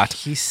EGOT.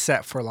 He's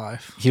set for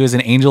life. He was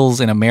in Angels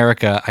in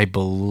America, I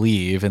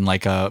believe, in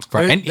like a.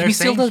 And he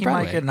still does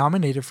Broadway. Might get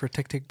nominated for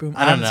Tick Tick Boom.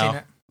 I don't know. Seen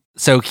it.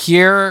 So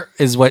here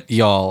is what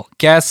y'all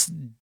guess.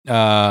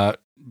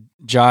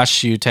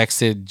 Josh, you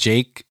texted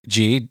Jake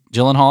G.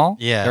 Gyllenhaal.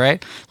 Yeah.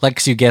 Right?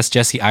 Lex, you guessed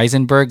Jesse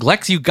Eisenberg.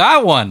 Lex, you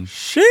got one.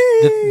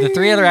 The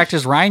three other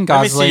actors, Ryan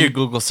Let me see Gosling. your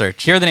Google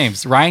search. Here are the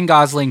names: Ryan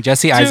Gosling,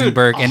 Jesse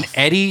Eisenberg, and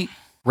Eddie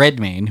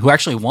Redmayne, who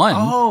actually won.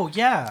 Oh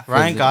yeah.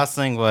 Ryan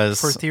Gosling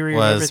For Theory of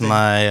was Everything.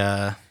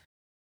 my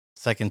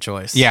second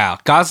choice. Yeah,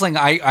 Gosling.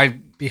 I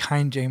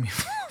Behind Jamie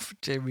Foxx.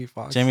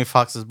 Jamie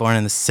Foxx was born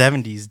in the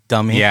 70s,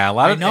 dummy. yeah. A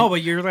lot I of know,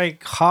 but you're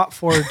like hot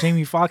for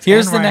Jamie Foxx.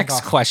 Here's and the Ryan next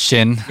Gosling.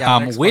 question. Yeah,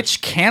 next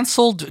Which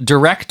canceled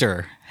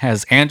director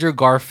has Andrew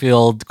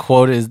Garfield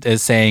quoted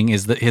as saying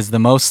is the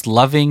most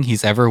loving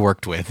he's ever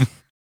worked with?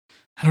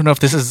 I don't know if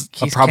this is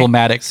He's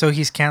problematic. So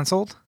he's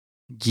canceled.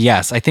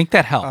 Yes, I think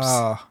that helps.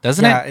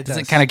 Doesn't yeah, it? Does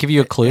it does. kind of give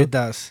you a clue? It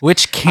does.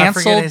 Which forget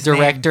canceled his name.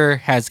 director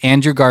has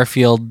Andrew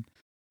Garfield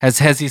has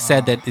he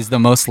said that is the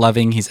most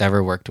loving he's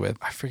ever worked with?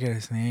 I forget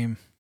his name.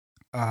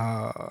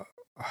 Well,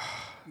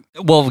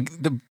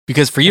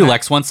 because for you,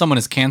 Lex, once someone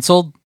is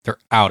canceled, they're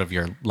out of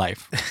your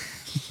life.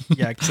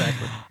 Yeah,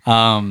 exactly.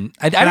 Can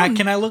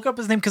Can I look up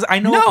his name? Because I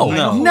know. No, I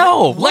know no,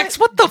 What? Lex,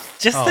 what the?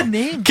 Just the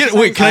name.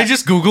 Can I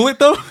just Google it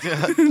though?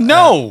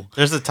 No.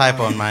 There's a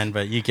typo in mine,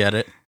 but you get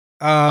it.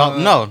 Uh,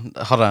 No,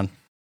 hold on.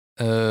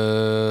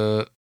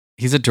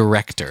 He's a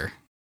director.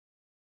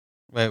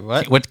 Wait,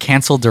 what? What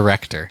canceled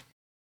director?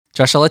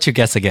 Josh, I'll let you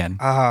guess again.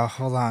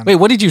 Hold on. Wait,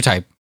 what did you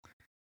type?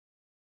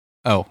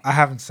 Oh, I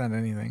haven't sent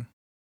anything.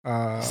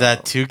 Is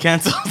that too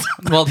canceled?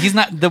 well, he's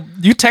not.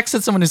 You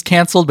texted someone who's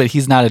canceled, but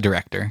he's not a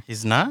director.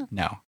 He's not?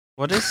 No.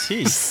 What is he?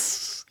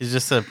 He's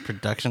just a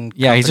production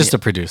Yeah, he's company. just a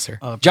producer.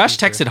 Oh, Josh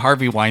producer. texted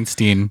Harvey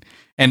Weinstein,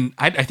 and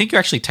I think you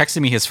actually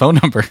texted me his phone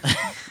number.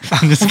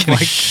 I'm just kidding.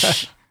 my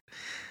God.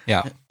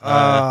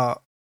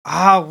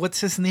 Yeah.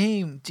 What's his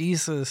name?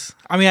 Jesus.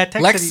 I mean, I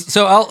texted. Lex.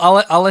 So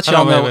I'll let you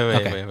all Hold on,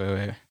 know.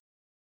 wait.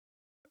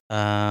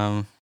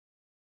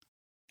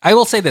 I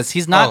will say this: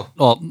 he's not. Oh.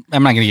 Well,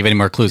 I'm not going to give any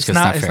more clues It's because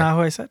it's not it's fair. not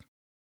who I said.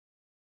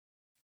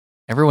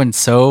 Everyone's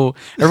so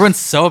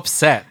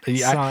upset.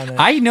 Saw it.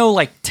 I know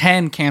like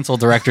 10 canceled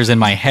directors in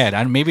my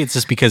head. Maybe it's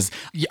just because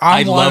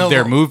I I'm one love of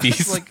their them.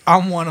 movies. Like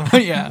I'm one of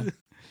them.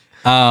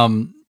 Yeah.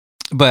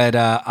 But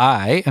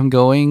I am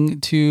going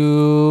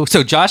to.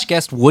 So Josh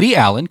guessed Woody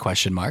Allen ?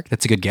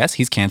 That's a good guess.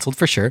 He's canceled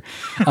for sure.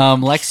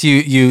 Lex,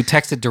 you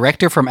texted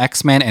director from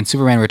X-Men and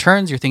Superman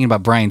Returns. You're thinking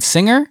about Bryan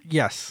Singer.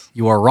 Yes.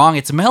 You are wrong.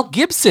 It's Mel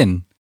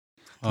Gibson.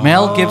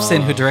 Mel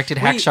Gibson, who directed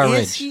Hacksaw Wait,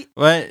 Ridge. is he-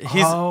 What?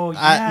 He's Oh,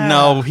 yeah.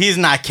 no, he's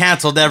not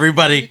canceled.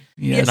 Everybody.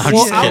 Yes. No, I'm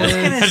Well, just I kidding. was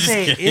gonna I'm just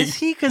say, kidding. is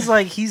he? Because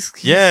like he's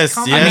Yes,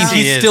 coming I mean, yes, out-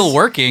 he he's is. still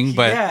working,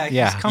 but he's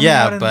yeah. coming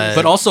Yeah, out in but- the-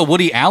 But also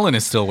Woody Allen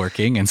is still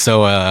working, and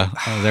so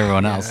is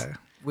everyone else. Yeah.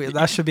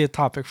 That should be a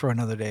topic for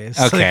another day. It's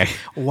Okay. like,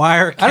 why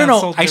are I don't know.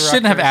 canceled I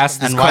shouldn't have directors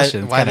asked this And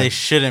question. why Kinda- they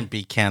shouldn't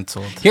be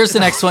canceled. Here's the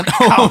next one.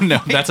 Oh no,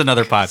 that's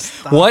another pod.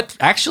 What?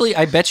 Actually,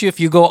 I bet you if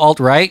you go alt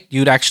right,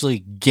 you'd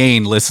actually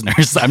gain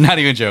listeners. I'm not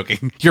even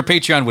joking. Your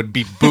Patreon would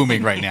be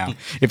booming right now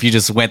if you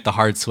just went the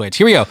hard switch.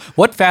 Here we go.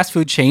 What fast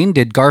food chain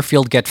did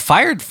Garfield get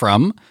fired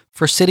from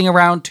for sitting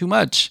around too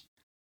much?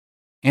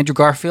 Andrew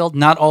Garfield,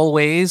 not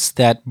always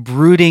that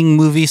brooding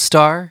movie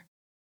star.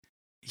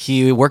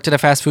 He worked at a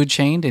fast food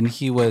chain and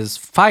he was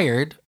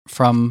fired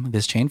from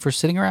this chain for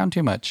sitting around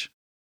too much.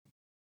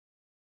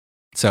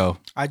 So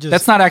I just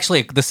that's not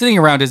actually the sitting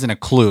around isn't a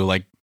clue.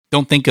 Like,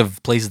 don't think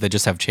of places that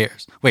just have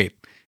chairs. Wait,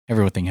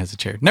 everything has a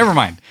chair. Never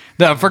mind.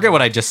 No, forget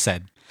what I just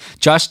said.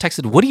 Josh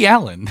texted Woody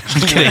Allen.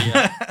 I'm kidding.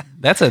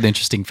 That's an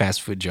interesting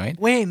fast food joint.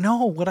 wait.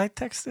 No, what I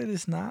texted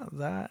is not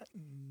that.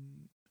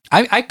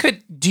 I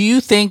could. Do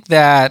you think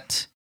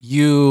that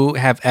you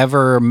have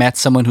ever met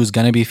someone who's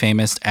going to be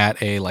famous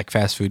at a like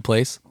fast food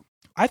place?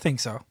 I think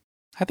so.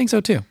 I think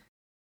so too.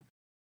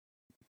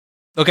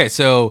 Okay,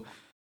 so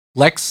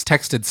Lex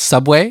texted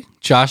Subway.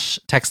 Josh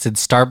texted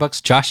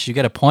Starbucks. Josh, you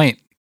get a point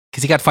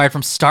because he got fired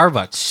from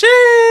Starbucks.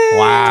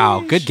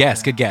 Wow, good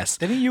guess. Good guess.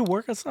 Didn't you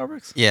work at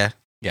Starbucks? Yeah,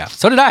 Yeah,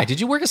 so did I. Did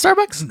you work at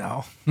Starbucks?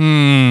 No,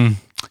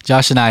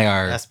 Josh and I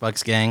are S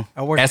Bucks gang.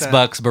 I worked S at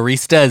Bucks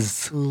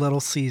baristas.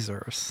 Little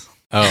Caesars.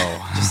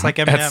 Oh, Just like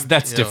that's M&M.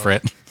 that's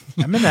different.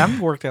 M&M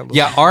worked at. Little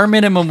Yeah, our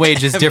minimum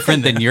wage is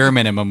different than your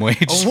minimum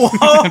wage. Whoa.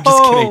 I'm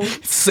just kidding.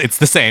 It's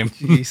the same.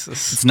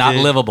 Jesus. It's not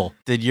Did- livable.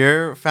 Did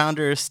your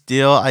founder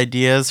steal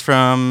ideas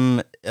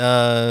from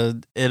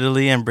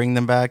Italy and bring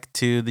them back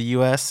to the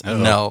U.S.? Oh.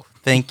 No,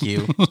 thank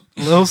you.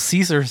 Little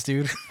Caesars,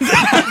 dude. You're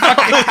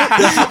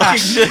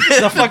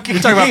talking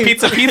about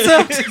pizza,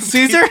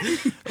 Caesar.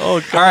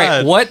 Oh God! All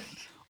right, what?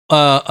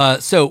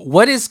 So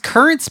what is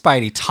current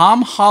Spidey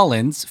Tom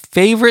Holland's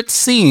favorite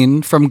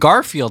scene from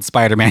Garfield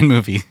Spider-Man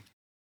movie?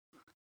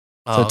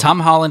 So Oh, Tom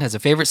Holland has a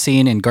favorite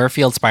scene in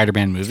Garfield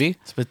Spider-Man movie.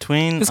 it's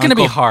between It's gonna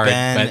be Uncle hard,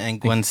 Ben but- and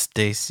Gwen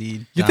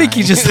Stacy. You think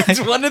he dying. just- it's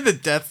one of the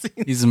death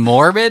scenes. He's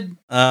morbid.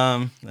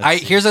 Let's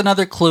see. Here's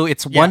another clue.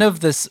 It's Yeah. one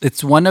of the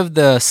it's one of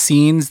the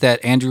scenes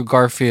that Andrew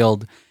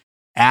Garfield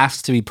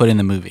asked to be put in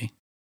the movie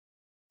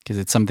because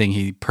it's something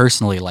he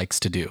personally likes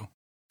to do.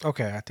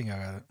 Okay, I think I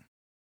got it.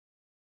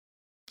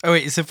 Oh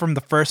wait, is it from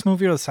the first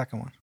movie or the second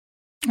one?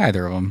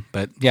 Either of them,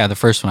 but yeah, the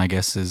first one I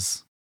guess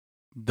is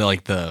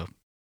the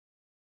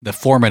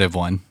formative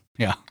one.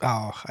 Yeah.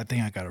 Oh, I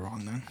think I got it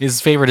wrong then.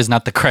 His favorite is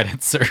not the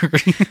credits or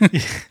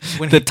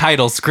When the he,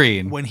 title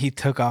screen. when he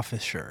took off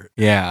his shirt.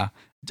 Yeah.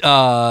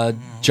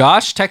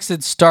 Josh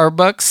texted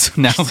Starbucks.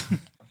 No.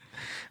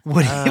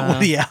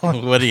 Woody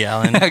Allen. Woody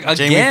Allen. Again.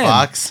 Jamie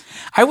Foxx.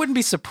 I wouldn't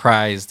be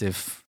surprised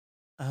if.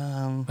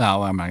 Um,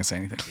 No, I'm not going to say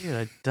anything. dude,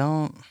 I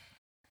don't.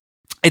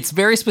 It's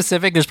very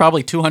specific. There's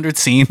probably 200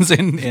 scenes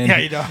in Yeah,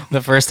 you know. the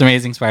first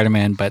Amazing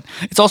Spider-Man, but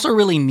it's also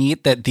really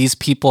neat that these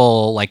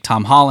people like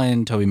Tom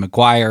Holland, Tobey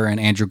Maguire, and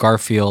Andrew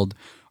Garfield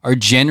are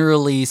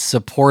generally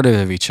supportive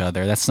of each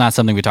other. That's not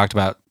something we talked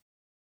about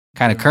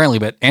kind of currently,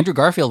 but Andrew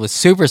Garfield was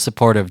super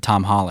supportive of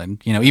Tom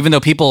Holland. You know, even though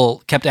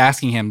people kept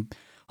asking him,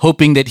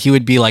 hoping that he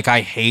would be like,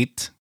 I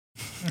hate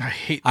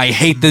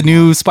the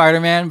new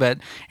Spider-Man, but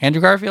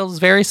Andrew Garfield is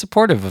very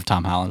supportive of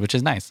Tom Holland, which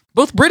is nice.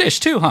 Both British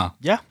too, huh?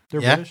 Yeah,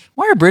 they're Yeah. British.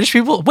 Why are British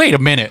people? Wait a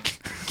minute.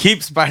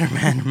 Keep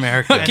Spider-Man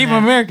American. Keep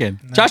him American.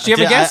 Josh, do you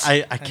have a guess?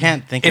 I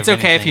can't think It's of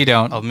okay if anything. you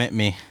don't. Omit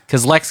me.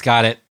 Because Lex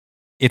got it.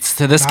 It's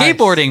to the Nice.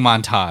 skateboarding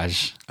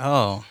montage.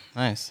 Oh,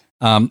 nice.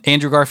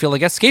 Andrew Garfield, I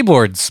guess,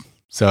 skateboards.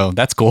 So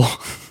that's cool.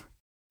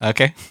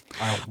 Okay.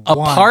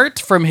 Apart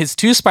from his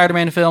 2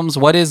 Spider-Man films,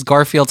 what is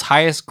Garfield's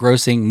highest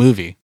grossing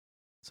movie?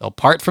 So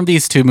apart from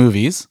these 2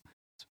 movies,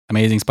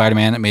 Amazing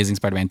Spider-Man, Amazing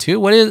Spider-Man 2,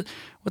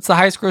 what's the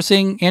highest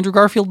grossing Andrew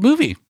Garfield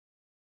movie?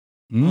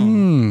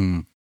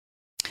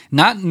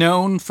 Not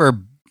known for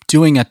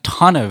doing a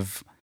ton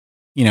of,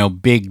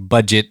 big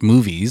budget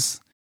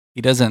movies.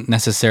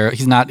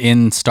 He's not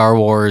in Star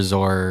Wars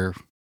or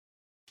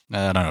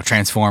I don't know,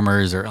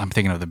 Transformers, or I'm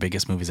thinking of the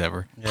biggest movies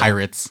ever. Yeah.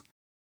 Pirates.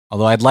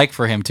 Although I'd like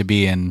for him to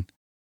be in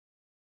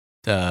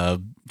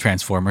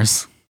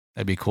Transformers.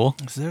 That'd be cool.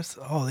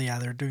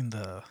 They're doing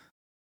the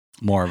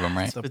More of them,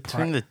 right?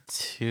 Between the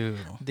two.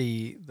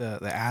 the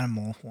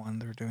animal one.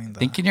 They're doing the.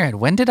 Think in your head,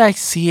 when did I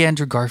see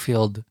Andrew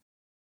Garfield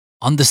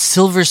on the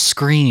silver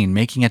screen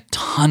making a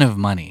ton of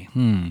money?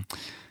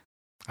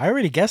 I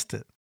already guessed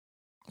it.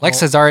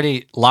 Lex has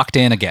already locked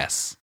in a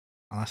guess.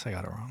 Unless I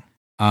got it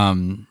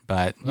wrong.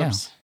 But yeah.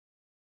 Oops.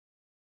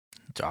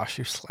 Josh,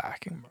 you're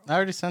slacking, bro. I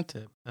already sent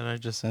it, but I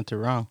just sent it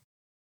wrong.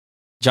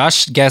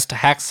 Josh guessed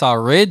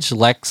Hacksaw Ridge.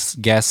 Lex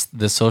guessed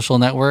The Social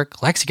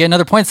Network. Lex, you get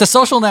another point. It's The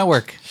Social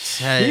Network.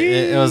 Yeah,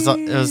 it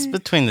was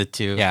between the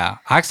two. Yeah,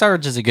 Hacksaw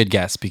Ridge is a good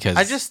guess because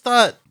I just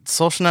thought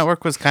Social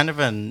Network was kind of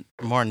a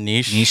more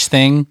niche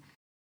thing.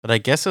 but I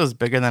guess it was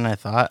bigger than I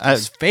thought.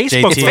 It's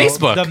Facebook. It's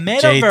bro. Facebook. The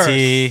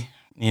metaverse.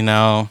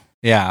 JT,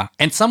 Yeah,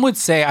 and some would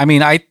say,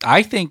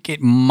 I think it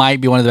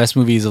might be one of the best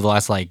movies of the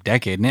last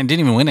decade, and it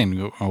didn't even win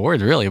any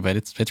awards really, but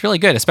it's really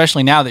good,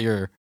 especially now that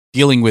you're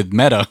dealing with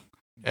meta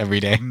every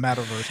day.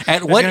 Metaverse. At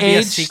There's what gonna be a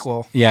age?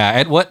 sequel. Yeah,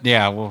 at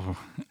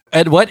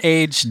what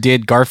age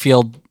did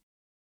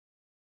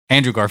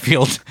Andrew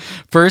Garfield,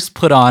 first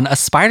put on a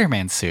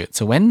Spider-Man suit?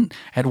 So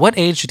at what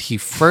age did he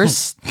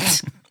first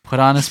put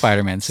on a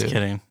Spider-Man just suit?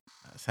 kidding.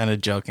 That's not a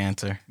joke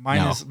answer.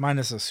 Mine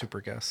is a super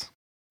guess.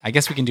 I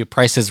guess we can do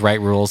Price is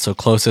Right rules, so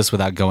closest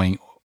without going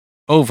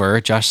over.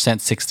 Josh sent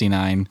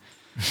 69.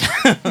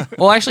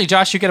 Well, actually,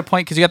 Josh, you get a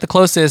point because you got the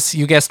closest.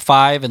 You guessed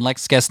 5, and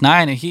Lex guessed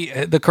 9,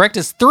 and the correct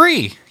is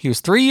 3. He was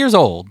 3 years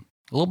old,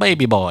 a little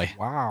baby boy,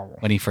 Wow.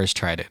 when he first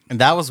tried it. And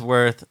that was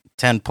worth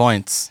 10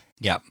 points.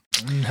 Yep.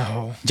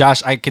 No.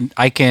 Josh, I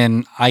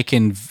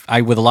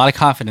with a lot of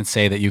confidence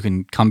say that you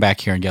can come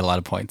back here and get a lot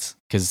of points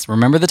because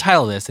remember the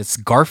title of this. It's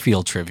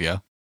Garfield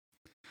trivia.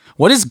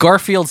 What is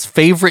Garfield's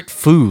favorite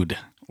food?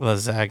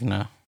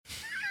 Lasagna.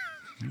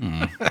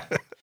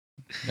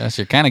 Josh,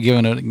 you're kind of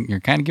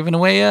giving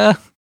away.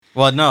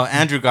 Well, no,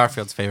 Andrew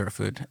Garfield's favorite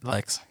food,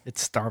 Lex.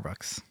 It's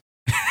Starbucks.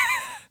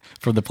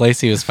 From the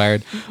place he was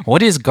fired.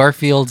 What is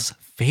Garfield's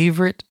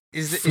favorite?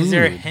 Is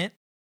there a food? hint?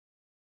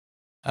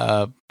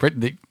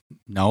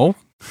 No.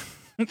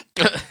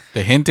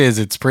 The hint is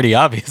it's pretty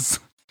obvious.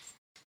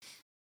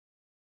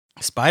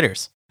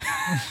 Spiders.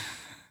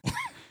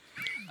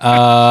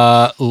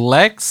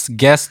 Lex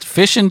guessed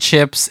fish and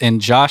chips,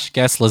 and Josh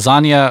guessed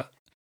lasagna.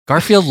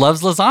 Garfield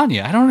loves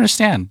lasagna. I don't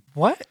understand.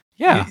 What?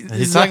 Yeah,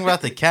 He's talking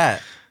about the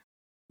cat.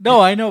 No,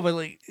 I know,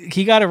 but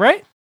he got it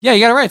right. yeah, you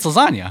got it right. It's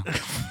lasagna.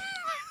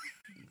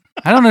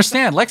 I don't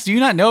understand. Lex, do you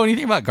not know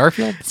anything about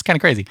Garfield? It's kind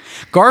of crazy.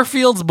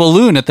 Garfield's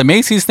balloon at the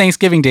Macy's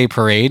Thanksgiving Day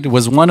Parade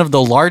was one of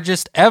the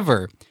largest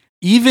ever,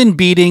 even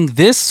beating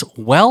this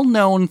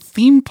well-known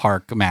theme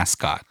park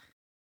mascot.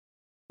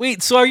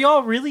 Wait, so are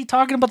y'all really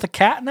talking about the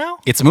cat now?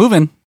 It's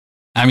moving.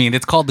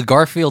 It's called the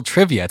Garfield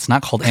Trivia. It's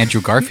not called Andrew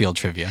Garfield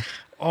Trivia.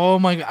 Oh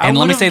my god! And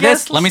let me say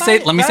this. Let me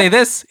say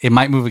this. It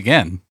might move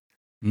again.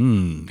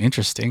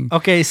 Interesting.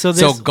 Okay, so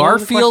So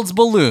Garfield's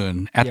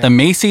balloon at Yeah. the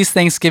Macy's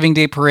Thanksgiving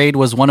Day Parade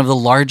was one of the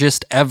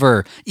largest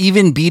ever,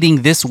 even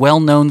beating this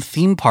well-known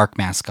theme park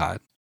mascot.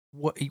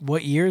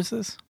 What year is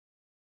this?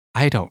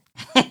 I don't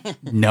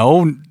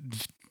know.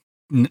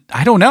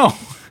 I don't know.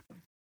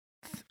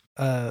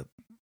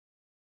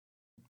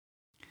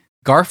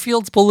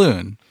 Garfield's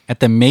balloon at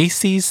the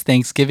Macy's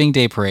Thanksgiving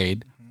Day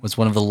Parade was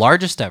one of the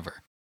largest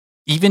ever,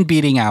 even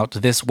beating out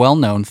this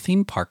well-known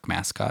theme park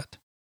mascot.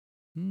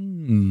 I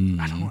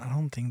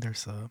don't think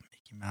there's a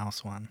Mickey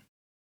Mouse one.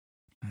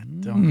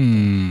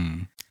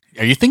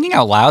 Are you thinking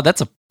out loud?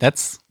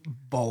 That's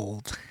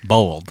Bold.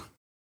 bold.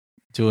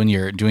 Doing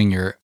your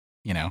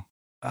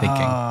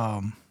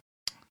thinking.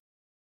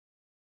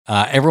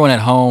 Everyone at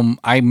home,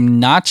 I'm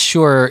not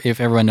sure if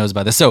everyone knows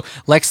about this. So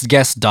Lex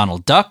guessed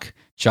Donald Duck.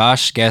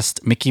 Josh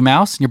guessed Mickey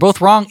Mouse. And you're both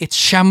wrong. It's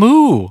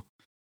Shamu,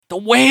 the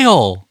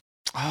whale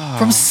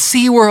from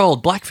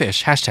SeaWorld.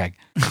 Blackfish, hashtag.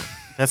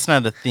 That's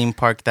not a theme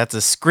park. That's a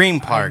scream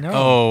park. know.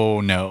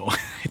 Oh, no.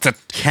 It's a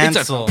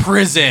Cancelled.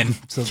 prison.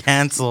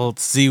 Canceled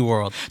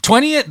SeaWorld.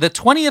 The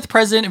 20th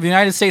president of the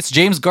United States,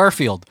 James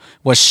Garfield,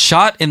 was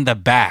shot in the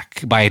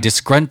back by a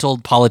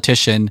disgruntled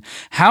politician.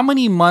 How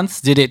many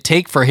months did it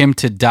take for him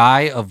to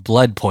die of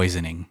blood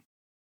poisoning?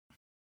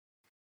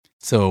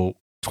 So,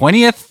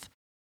 20th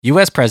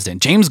U.S.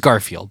 president, James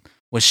Garfield,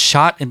 was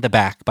shot in the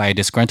back by a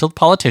disgruntled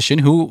politician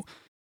who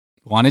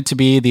wanted to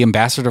be the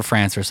ambassador of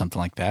France or something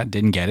like that.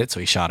 Didn't get it, so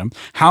he shot him.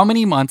 How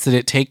many months did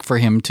it take for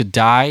him to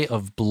die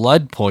of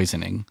blood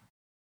poisoning?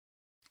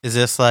 Is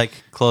this like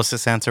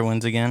closest answer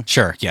wins again?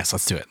 Sure. Yes,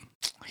 let's do it.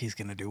 He's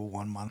gonna do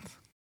 1 month.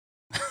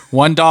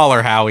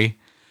 $1, Howie.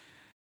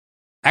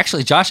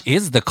 Actually, Josh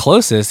is the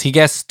closest. He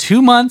guessed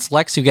 2 months.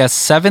 Lex, you guessed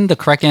 7. The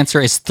correct answer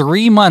is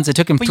 3 months. It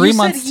took him 3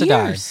 months to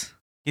die.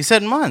 You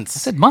said months. I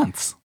said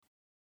months.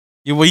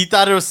 You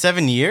thought it was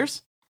 7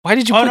 years? Why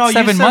did you put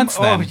 7 months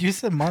then? Oh, you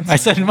said months. I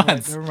said Never mind,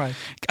 months. Never mind.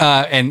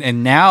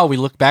 And now we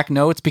look back,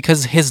 no, it's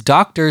because his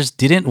doctors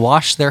didn't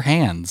wash their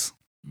hands.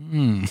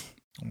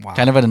 Wow.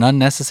 Kind of an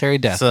unnecessary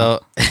death.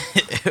 So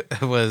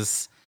it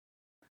was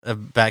a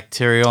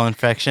bacterial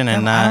infection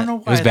and I not. don't know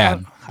why it was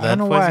bad. I don't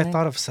know why I poisoning?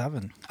 thought of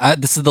 7.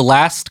 This is the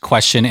last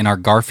question in our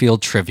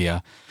Garfield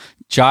trivia.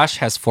 Josh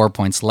has 4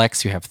 points.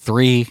 Lex, you have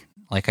 3.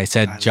 Like I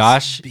said, God, this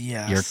Josh, is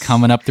BS. you're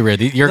coming up the rear.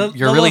 You're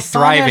really lasagna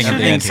thriving at the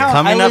shouldn't end here. count.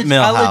 Coming I up,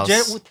 Millhouse. I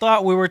legit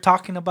thought we were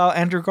talking about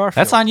Andrew Garfield.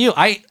 That's on you.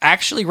 I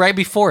actually, right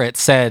before it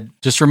said,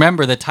 just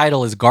remember the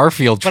title is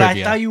Garfield But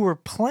Trivia. I thought you were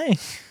playing.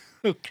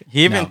 Okay.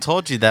 He even No.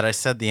 told you that I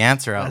said the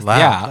answer out That's- loud.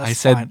 Yeah, that's I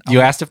said, fine. you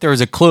asked if there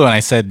was a clue, and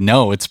I said,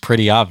 no, it's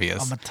pretty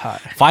obvious. I'm a tie.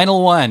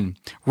 Final one.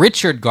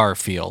 Richard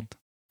Garfield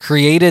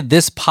created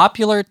this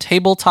popular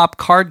tabletop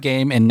card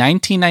game in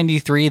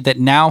 1993 that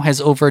now has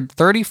over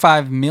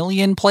 35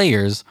 million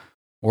players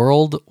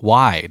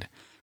worldwide.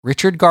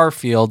 Richard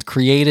Garfield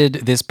created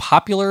this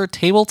popular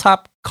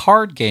tabletop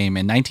card game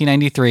in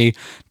 1993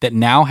 that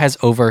now has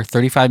over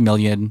 35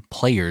 million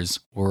players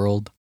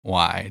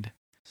worldwide.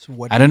 So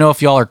what? I don't know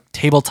if y'all are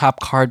tabletop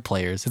card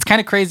players. It's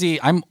kind of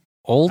crazy. I'm I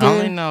only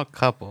older know a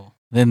couple.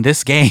 than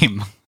this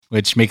game,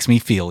 which makes me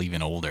feel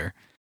even older.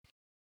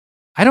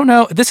 I don't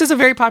know. This is a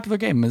very popular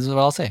game. This is what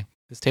I'll say.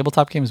 This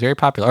tabletop game is very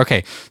popular.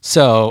 Okay,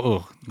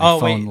 so my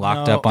phone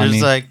locked up on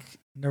There's me. like.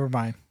 Never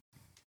mind.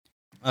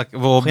 Okay,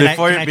 well, Can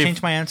before I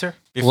change my answer?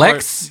 before-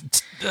 Lex.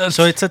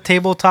 So it's a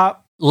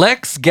tabletop.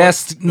 Lex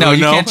guessed. No, Oh,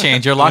 you no. can't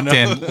change. You're locked Oh,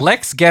 no. in.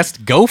 Lex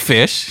guessed Go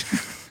Fish,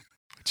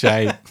 which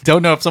I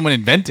don't know if someone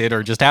invented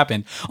or just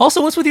happened.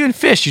 Also, what's with you and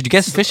fish? You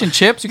guess fish and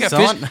chips? You got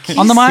Someone- fish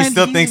on the mind? He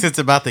still thinks it's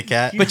about the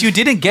cat. But you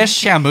didn't guess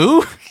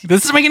Shamu?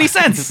 This doesn't make any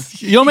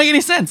sense. You don't make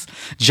any sense.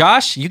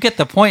 Josh, you get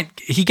the point.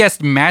 He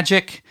guessed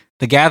Magic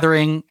the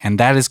Gathering, and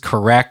that is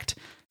correct.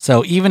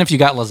 So even if you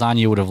got lasagna,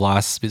 you would have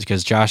lost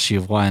because Josh,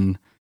 you've won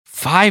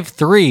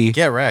 5-3.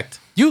 Get wrecked.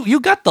 You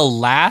got the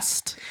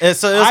last.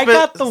 I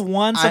got the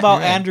ones about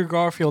right. Andrew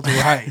Garfield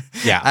right.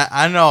 Yeah.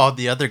 I know all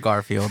the other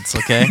Garfields,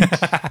 okay?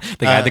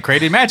 The guy that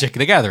created Magic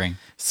the Gathering.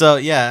 So,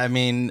 yeah, I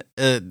mean,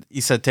 you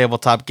said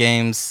tabletop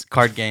games,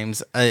 card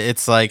games.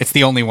 It's like It's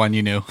the only one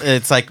you knew.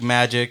 it's like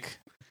Magic,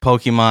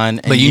 Pokemon,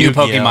 and But you knew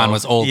Yu-Gi-Oh. Pokemon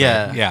was older.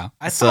 Yeah. Yeah.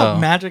 I So- thought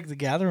Magic the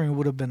Gathering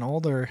would have been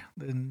older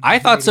than. I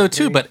thought so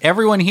too, 83. but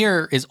everyone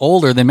here is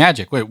older than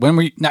Magic. Wait, when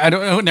were you? No, I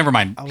don't. Oh, never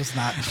mind. I was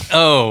not.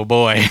 Oh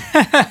boy,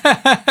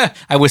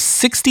 I was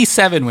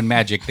 67 when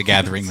Magic the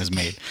Gathering was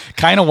made.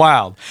 Kind of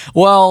wild.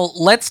 Well,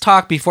 let's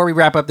talk before we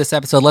wrap up this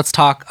episode. Let's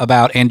talk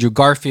about Andrew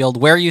Garfield,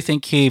 where you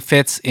think he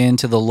fits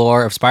into the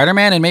lore of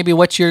Spider-Man, and maybe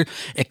what you're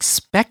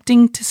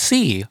expecting to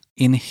see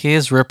in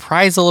his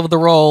reprisal of the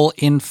role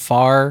in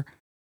Far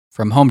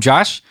From Home.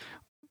 Josh,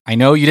 I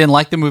know you didn't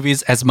like the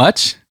movies as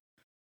much.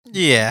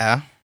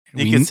 Yeah,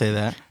 you We- could say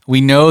that. We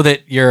know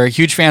that you're a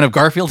huge fan of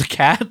Garfield the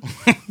cat.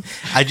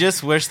 I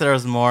just wish there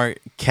was more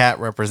cat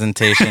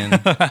representation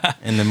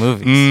in the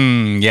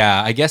movies.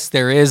 Yeah, I guess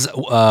there is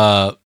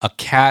a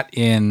cat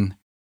in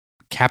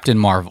Captain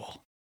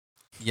Marvel,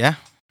 Yeah.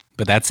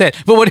 but that's it.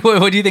 But what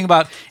do you think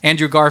about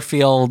Andrew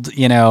Garfield?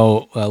 You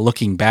know,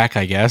 looking back,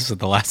 I guess at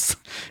the last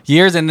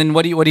years, and then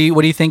what do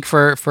you think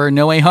for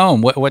No Way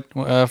Home? What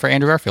for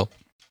Andrew Garfield?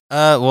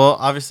 Well,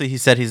 obviously he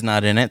said he's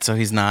not in it, so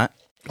he's not.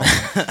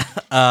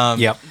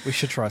 Yep. We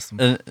should trust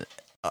him.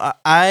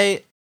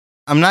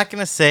 I'm not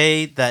gonna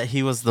say that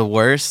he was the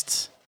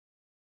worst,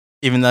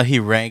 even though he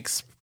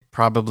ranks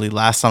probably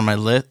last on my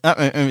list.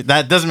 I mean,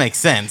 that doesn't make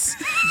sense.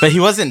 But he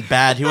wasn't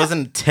bad. He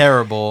wasn't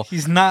terrible.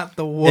 He's not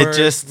the worst.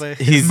 It just but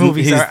his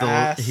movies are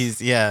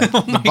ass. yeah.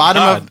 Oh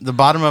my The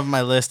bottom of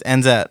my list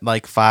ends at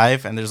like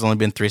 5, and there's only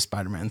been 3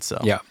 Spider-Man. So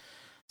Yeah.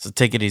 so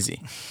take it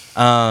easy.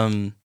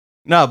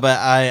 No, but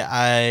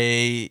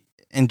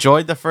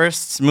enjoyed the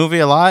first movie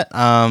a lot.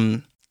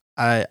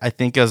 I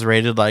think it was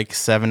rated like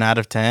 7 out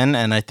of 10,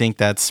 and I think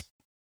that's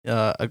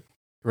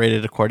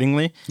rated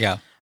accordingly. Yeah.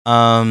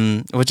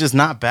 Which is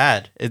not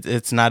bad.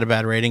 It's not a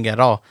bad rating at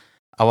all.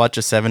 I watch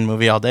a 7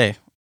 movie all day.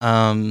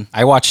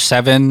 I watched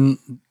 7.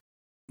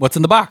 What's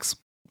in the box?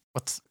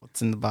 What's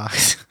in the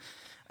box?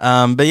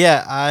 But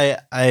yeah,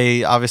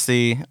 I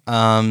obviously,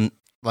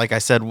 like I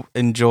said,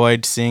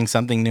 enjoyed seeing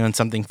something new and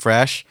something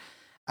fresh.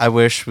 I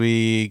wish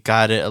we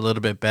got it a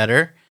little bit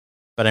better,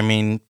 but I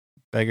mean,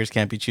 beggars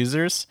can't be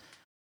choosers.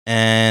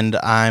 And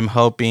I'm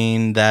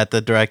hoping that the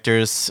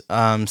directors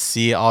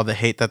see all the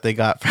hate that they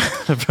got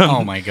from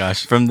Oh my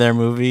gosh. from their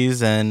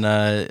movies, and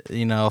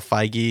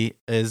Feige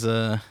is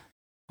a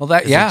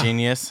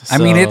genius. I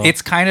mean, so-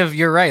 it's kind of,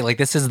 you're right. Like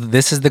this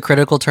is the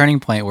critical turning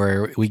point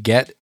where we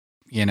get,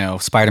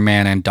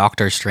 Spider-Man and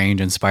Doctor Strange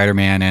and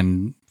Spider-Man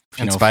and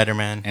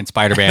Spider-Man and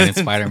Spider-Man and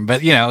Spider-Man.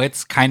 But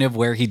it's kind of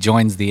where he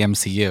joins the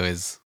MCU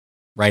is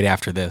right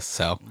after this.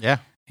 So yeah.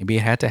 maybe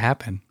it had to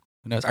happen.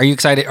 Who knows? Are you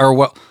excited or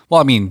what?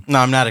 Well, I mean, No,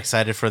 I'm not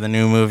excited for the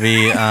new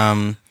movie.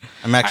 I'm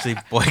actually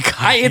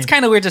boycotting. it's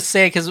kind of weird to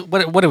say because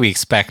what do we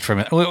expect from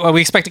it?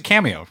 We expect a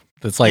cameo.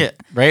 That's like, Yeah.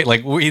 right?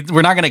 Like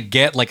we're not gonna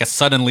get like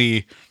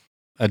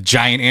a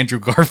giant Andrew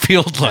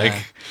Garfield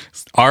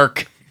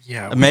arc.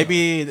 Yeah,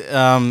 Maybe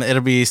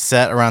it'll be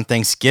set around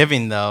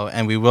Thanksgiving though,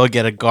 and we will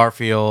get a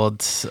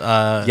Garfield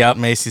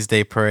Macy's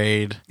Day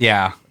Parade.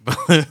 Yeah,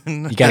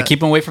 you got to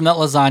keep him away from that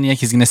lasagna.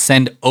 He's gonna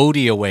send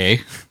Odie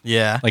away,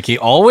 Yeah, like he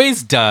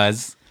always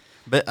does.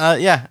 but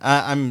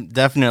I'm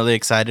definitely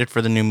excited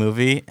for the new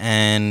movie,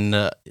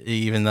 and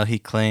even though he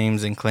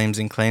claims and claims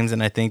and claims,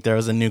 and I think there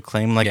was a new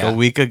claim like Yeah. a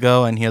week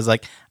ago, and he was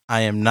like,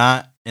 "I am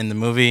not in the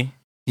movie."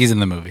 He's in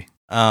the movie.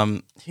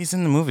 He's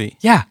in the movie.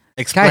 Yeah,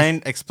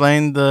 Explain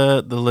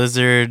the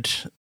lizard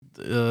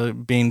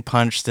being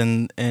punched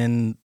in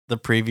the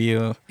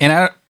preview.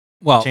 and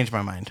Changed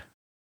my mind.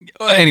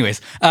 anyways,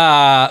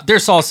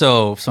 there's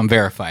also some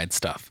verified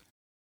stuff.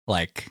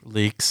 Like,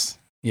 Leaks.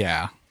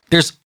 yeah,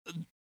 there's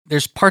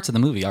parts of the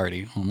movie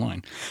already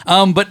online.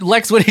 But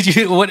Lex, what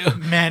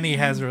Manny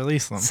has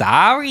released them.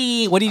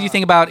 Sorry. What did you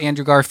think about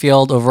Andrew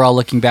Garfield overall,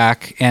 looking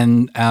back?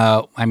 And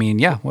I mean,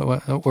 yeah,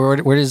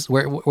 where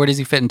does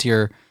he fit into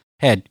your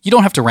head? You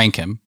don't have to rank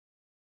him.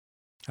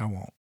 I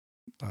won't.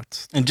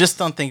 That's And just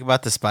don't think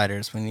about the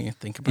spiders when you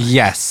think about it.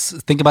 Yes,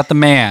 think about the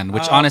man,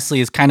 which honestly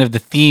is kind of the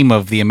theme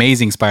of the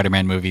Amazing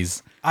Spider-Man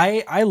movies.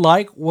 I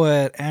like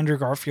what Andrew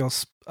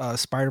Garfield's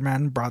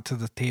Spider-Man brought to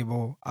the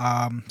table.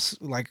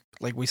 Like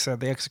we said,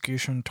 the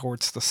execution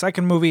towards the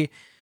second movie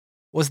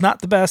was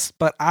not the best,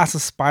 but as a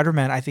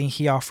Spider-Man, I think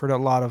he offered a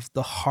lot of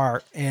the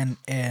heart and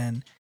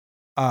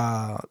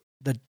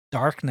the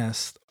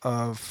darkness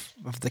of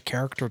the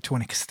character to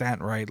an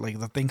extent, right? Like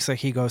the things that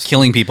he goes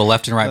Killing people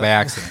left and right by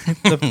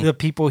accident. the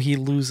people he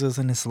loses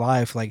in his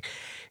life, like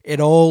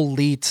it all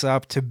leads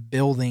up to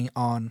building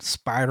on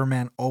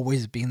Spider-Man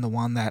always being the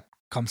one that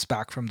comes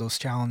back from those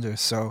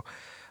challenges. So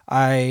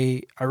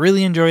I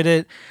really enjoyed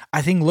it.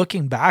 I think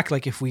looking back,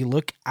 like if we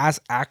look as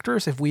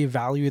actors, if we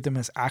evaluate them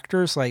as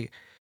actors, like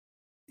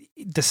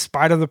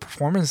despite of the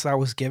performance that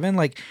was given,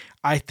 like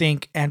I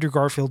think Andrew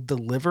Garfield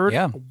delivered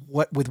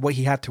what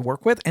he had to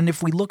work with. And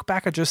if we look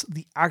back at just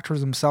the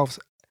actors themselves,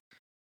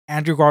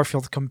 Andrew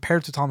Garfield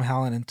compared to Tom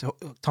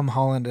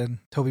Holland and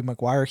Tobey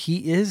Maguire,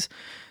 he is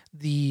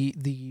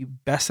the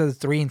best of the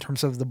three in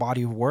terms of the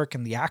body of work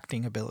and the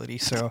acting ability.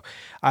 So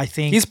I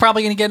think He's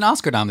probably going to get an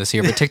Oscar nom this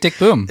year for Tick Tick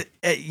Boom.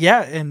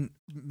 yeah, and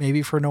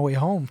maybe for No Way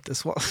Home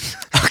as well.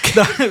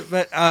 Okay,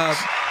 but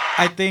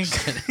I think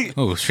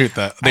Oh shoot,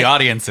 the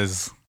audience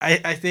is.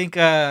 I think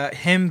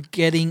him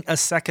getting a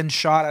second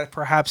shot at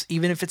perhaps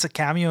even if it's a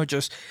cameo,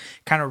 just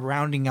kind of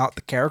rounding out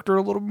the character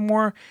a little bit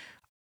more.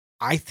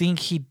 I think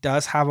he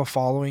does have a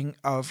following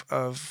of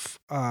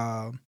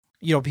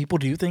people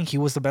do think he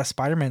was the best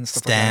Spider-Man and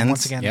stuff like that.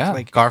 Once again, yeah.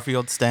 like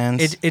Garfield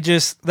stands. it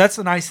just that's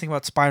the nice thing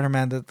about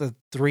Spider-Man, that the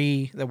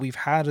three that we've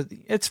had,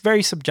 it's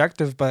very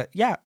subjective, but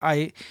yeah,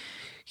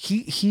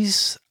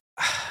 he's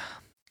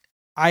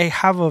I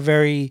have a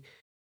very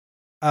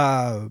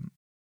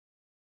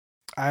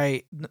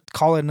I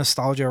call it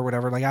nostalgia or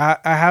whatever. Like I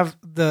have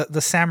the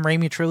Sam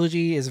Raimi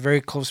trilogy is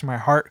very close to my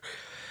heart.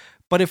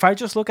 But if I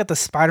just look at the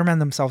Spider-Man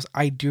themselves,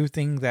 I do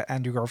think that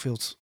Andrew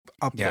Garfield's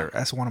up there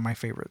as one of my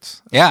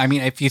favorites. Yeah, I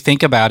mean, if you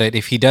think about it,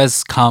 if he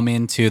does come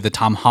into the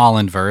Tom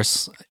Holland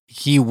verse,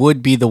 he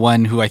would be the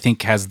one who I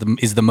think is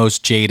the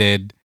most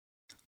jaded,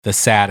 the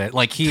sad.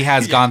 Like he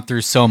has gone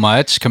through so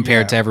much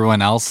compared to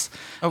everyone else.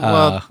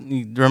 Well,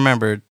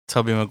 remember,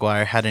 Tobey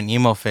Maguire had an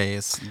emo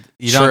phase.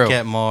 You True. don't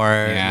get more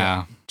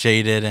Yeah.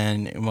 jaded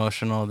and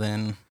emotional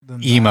than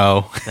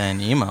Emo.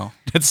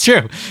 That's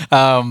true.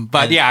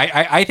 But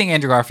yeah, I think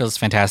Andrew Garfield is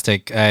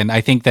fantastic, and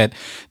I think that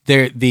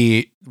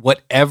the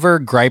whatever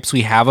gripes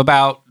we have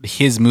about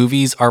his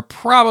movies are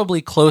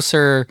probably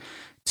closer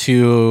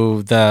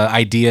to the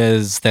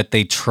ideas that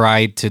they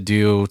tried to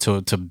do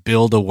to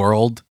build a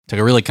world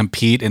to really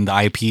compete in the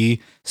IP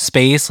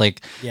space.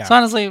 Like, Yeah. so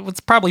honestly, it's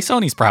probably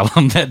Sony's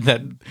problem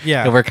that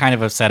Yeah. we're kind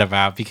of upset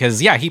about, because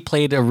he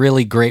played a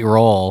really great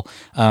role.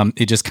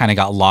 It just kind of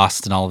got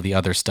lost in all of the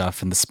other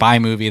stuff, and the spy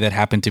movie that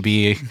happened to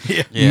be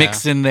Yeah.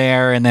 mixed in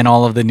there, and then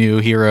all of the new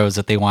heroes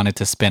that they wanted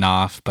to spin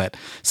off. But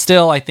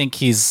still, I think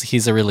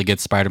he's a really good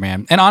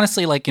Spider-Man. And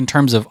honestly, like in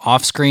terms of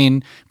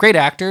off-screen, great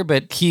actor,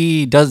 but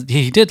he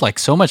did like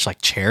so much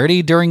like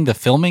charity during the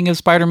filming of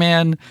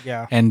Spider-Man.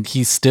 Yeah. And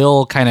he's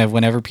still kind of,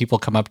 whenever people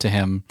come up to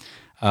him,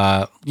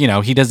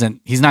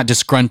 he's not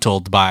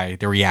disgruntled by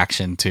the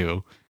reaction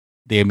to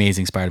the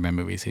Amazing Spider-Man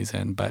movies he's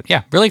in. But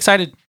yeah, really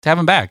excited to have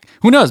him back.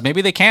 Who knows?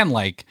 Maybe they can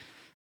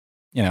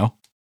who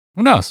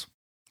knows?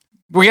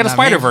 We had a Not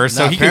me. Spider-Verse,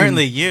 No, so he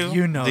apparently can,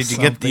 you know Did you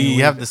something.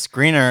 you have the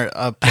screener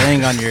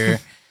playing on your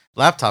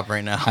laptop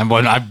right now?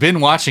 I've been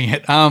watching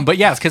it. But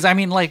yes, because I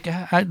mean, like,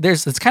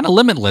 it's kind of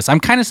limitless. I'm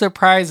kind of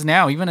surprised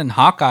now, even in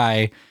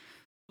Hawkeye,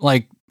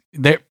 like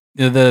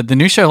the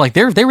new show, like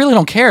they really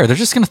don't care. They're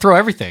just gonna throw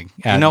everything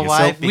at You know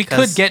why? So we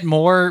Because- could get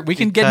more. We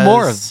can get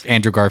more because- of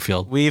Andrew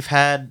Garfield. We've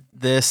had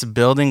this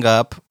building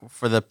up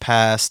for the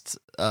past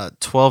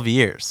 12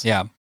 years.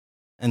 Yeah.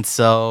 And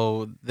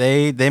so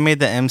they made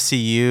the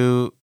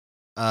MCU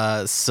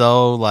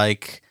so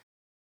like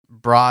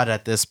broad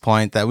at this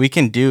point that we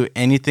can do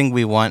anything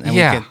we want, and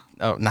Yeah. we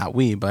can not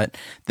we, but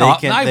they No,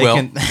 can I they will.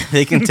 can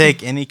they can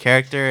take any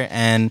character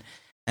and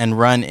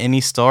run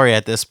any story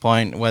at this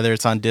point, whether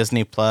it's on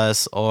Disney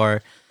Plus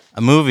or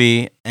a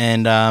movie,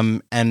 and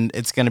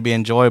it's going to be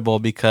enjoyable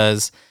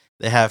because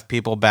they have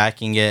people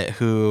backing it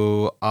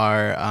who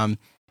are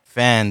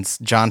fans.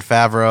 Jon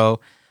Favreau,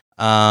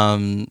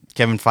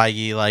 Kevin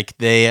Feige, like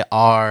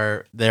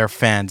they're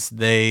fans.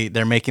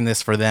 They're making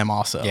this for them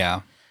also.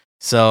 Yeah.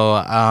 So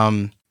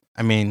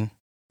I mean,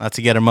 not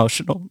to get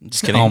emotional.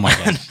 Just kidding. Oh my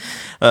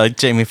god.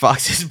 Jamie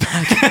Foxx is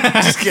back.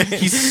 Just kidding.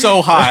 He's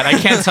so hot. I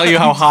can't tell you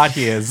how hot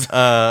he is.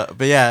 But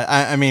yeah,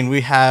 I mean,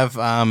 we have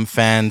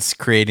fans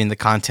creating the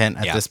content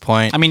at this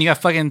point. I mean, you got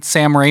fucking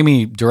Sam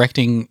Raimi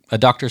directing a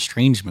Doctor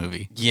Strange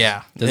movie.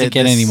 Yeah, Doesn't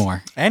get any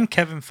more. And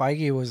Kevin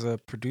Feige was a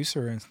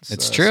producer in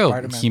It's true.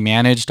 Spider-Man. He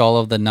managed all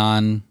of the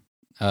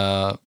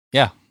non-fungible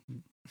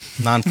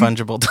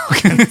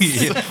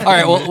tokens. All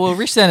right, well, we'll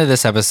reach the end of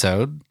this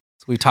episode.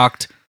 So we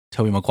talked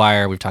Tobey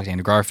Maguire. We've talked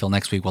Andrew Garfield.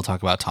 Next week, we'll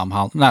talk about Tom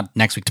Holland. Not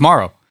next week,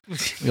 tomorrow.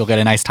 You'll get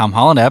a nice Tom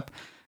Holland ep.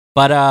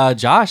 But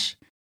Josh,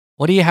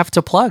 what do you have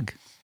to plug?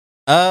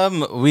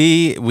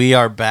 We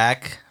are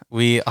back.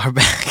 We are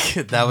back.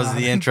 That was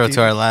the intro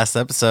to our last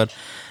episode.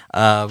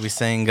 We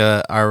sang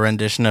our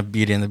rendition of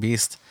Beauty and the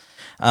Beast.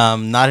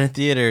 Not in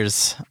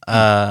theaters.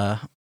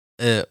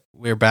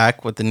 We're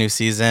back with the new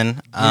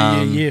season.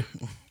 Yeah.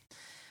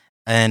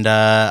 And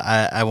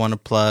I want to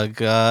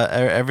plug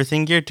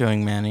everything you're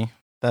doing, Manny.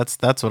 That's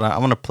what I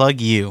want to plug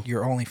you.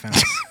 Your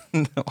OnlyFans.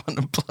 I want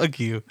to plug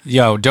you.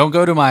 Yo, don't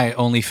go to my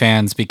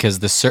OnlyFans because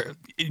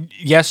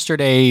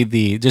yesterday,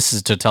 this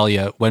is to tell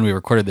you when we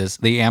recorded this,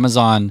 the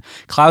Amazon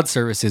cloud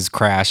services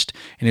crashed,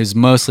 and it was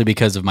mostly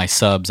because of my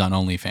subs on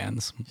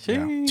OnlyFans.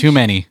 Sheesh. Too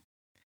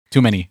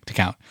many to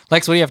count.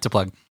 Lex, what do you have to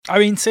plug? I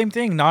mean, same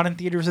thing. Not in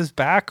theaters is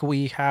back.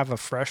 We have a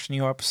fresh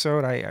new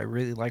episode. I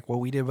really like what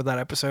we did with that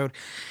episode,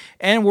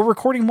 and we're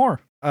recording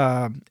more.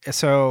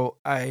 So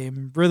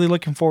I'm really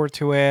looking forward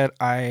to it.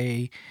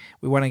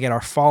 We want to get our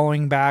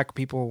following back.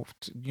 People,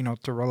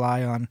 to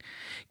rely on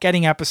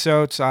getting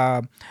episodes.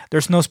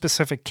 There's no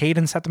specific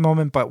cadence at the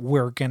moment, but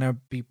we're gonna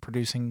be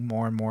producing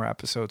more and more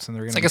episodes, and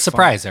they're gonna. It's like be a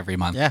surprise every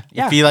month. Yeah.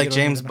 Yeah, If you like you don't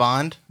James even know.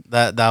 Bond,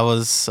 that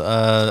was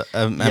a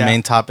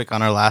main topic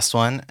on our last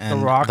one. fun.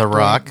 And The Rock, The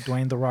Rock.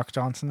 Dwayne The Rock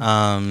Johnson,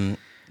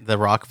 The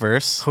Rock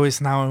verse. who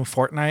is now in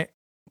Fortnite.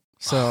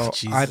 So Oh,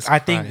 Jesus I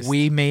think Christ.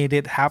 we made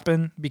it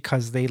happen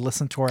because they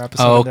listened to our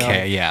episode. and they're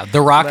Okay, like, yeah. The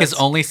Rock is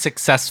Let's- only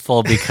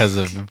successful because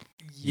of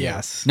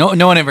yes. no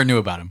one ever knew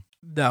about him.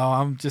 No,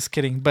 I'm just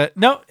kidding. But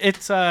no,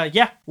 it's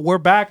we're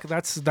back.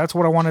 That's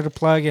what I wanted to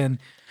plug. And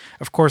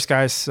of course,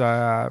 guys,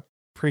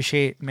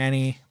 appreciate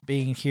Manny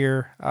being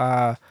here.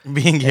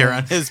 Being here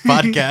on his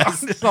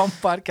podcast. on his own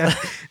podcast.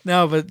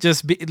 No, but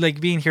just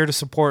being here to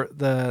support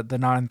the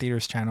Not in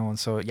Theaters channel. And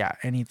so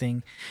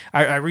anything.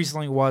 I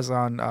recently was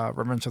on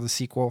Revenge of the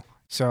Sequel.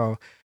 So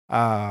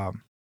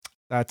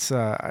that's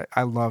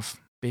I love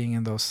being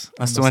in those.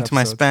 Must have went to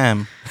my episodes.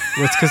 spam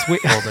It's because we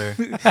folder.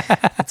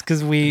 it's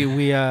because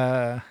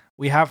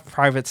we have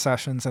private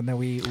sessions and then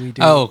we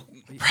do. Oh,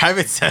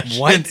 Private session.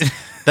 what?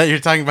 That you're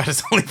talking about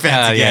is OnlyFans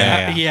yeah,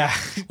 again. yeah.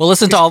 yeah. Well,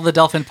 listen to all the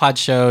Delphin Pod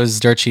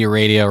shows, Dirt Sheet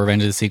Radio,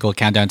 Revenge of the Sequel,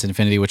 Countdown to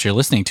Infinity, which you're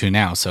listening to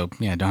now. So,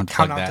 yeah, don't have to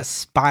plug Count out that. to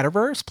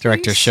Spider-Verse, please.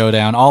 Director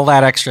Showdown, all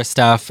that extra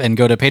stuff. And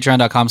go to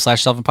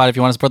patreon.com/delphinpod if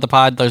you want to support the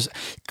pod. There's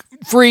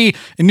free,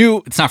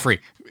 it's not free,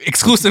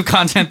 exclusive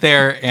content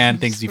there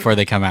and things before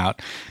they come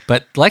out.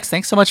 But Lex,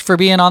 thanks so much for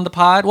being on the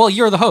pod. Well,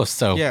 you're the host,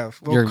 so Yeah,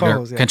 well, you're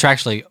co-host, yeah.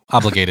 contractually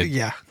obligated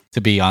Yeah. to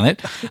be on it,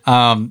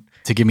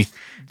 to give me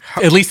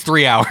at least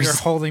 3 You're hours.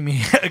 holding me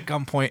at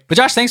gunpoint. But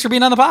Josh, thanks for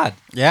being on the pod.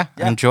 Yeah,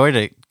 enjoyed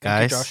it,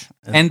 guys. Josh.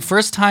 And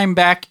first time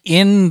back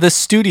in the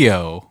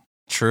studio.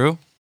 True.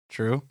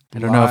 I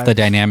don't know if the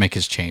dynamic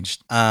has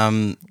changed.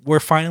 We're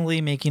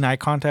finally making eye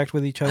contact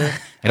with each other.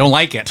 I don't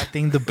like I it.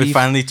 think the We beef,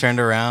 finally turned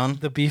around.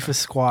 the beef is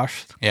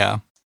squashed. Yeah.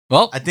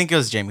 Well, I think it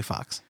was Jamie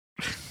Foxx.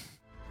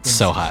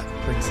 so hot.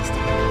 Brings us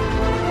together.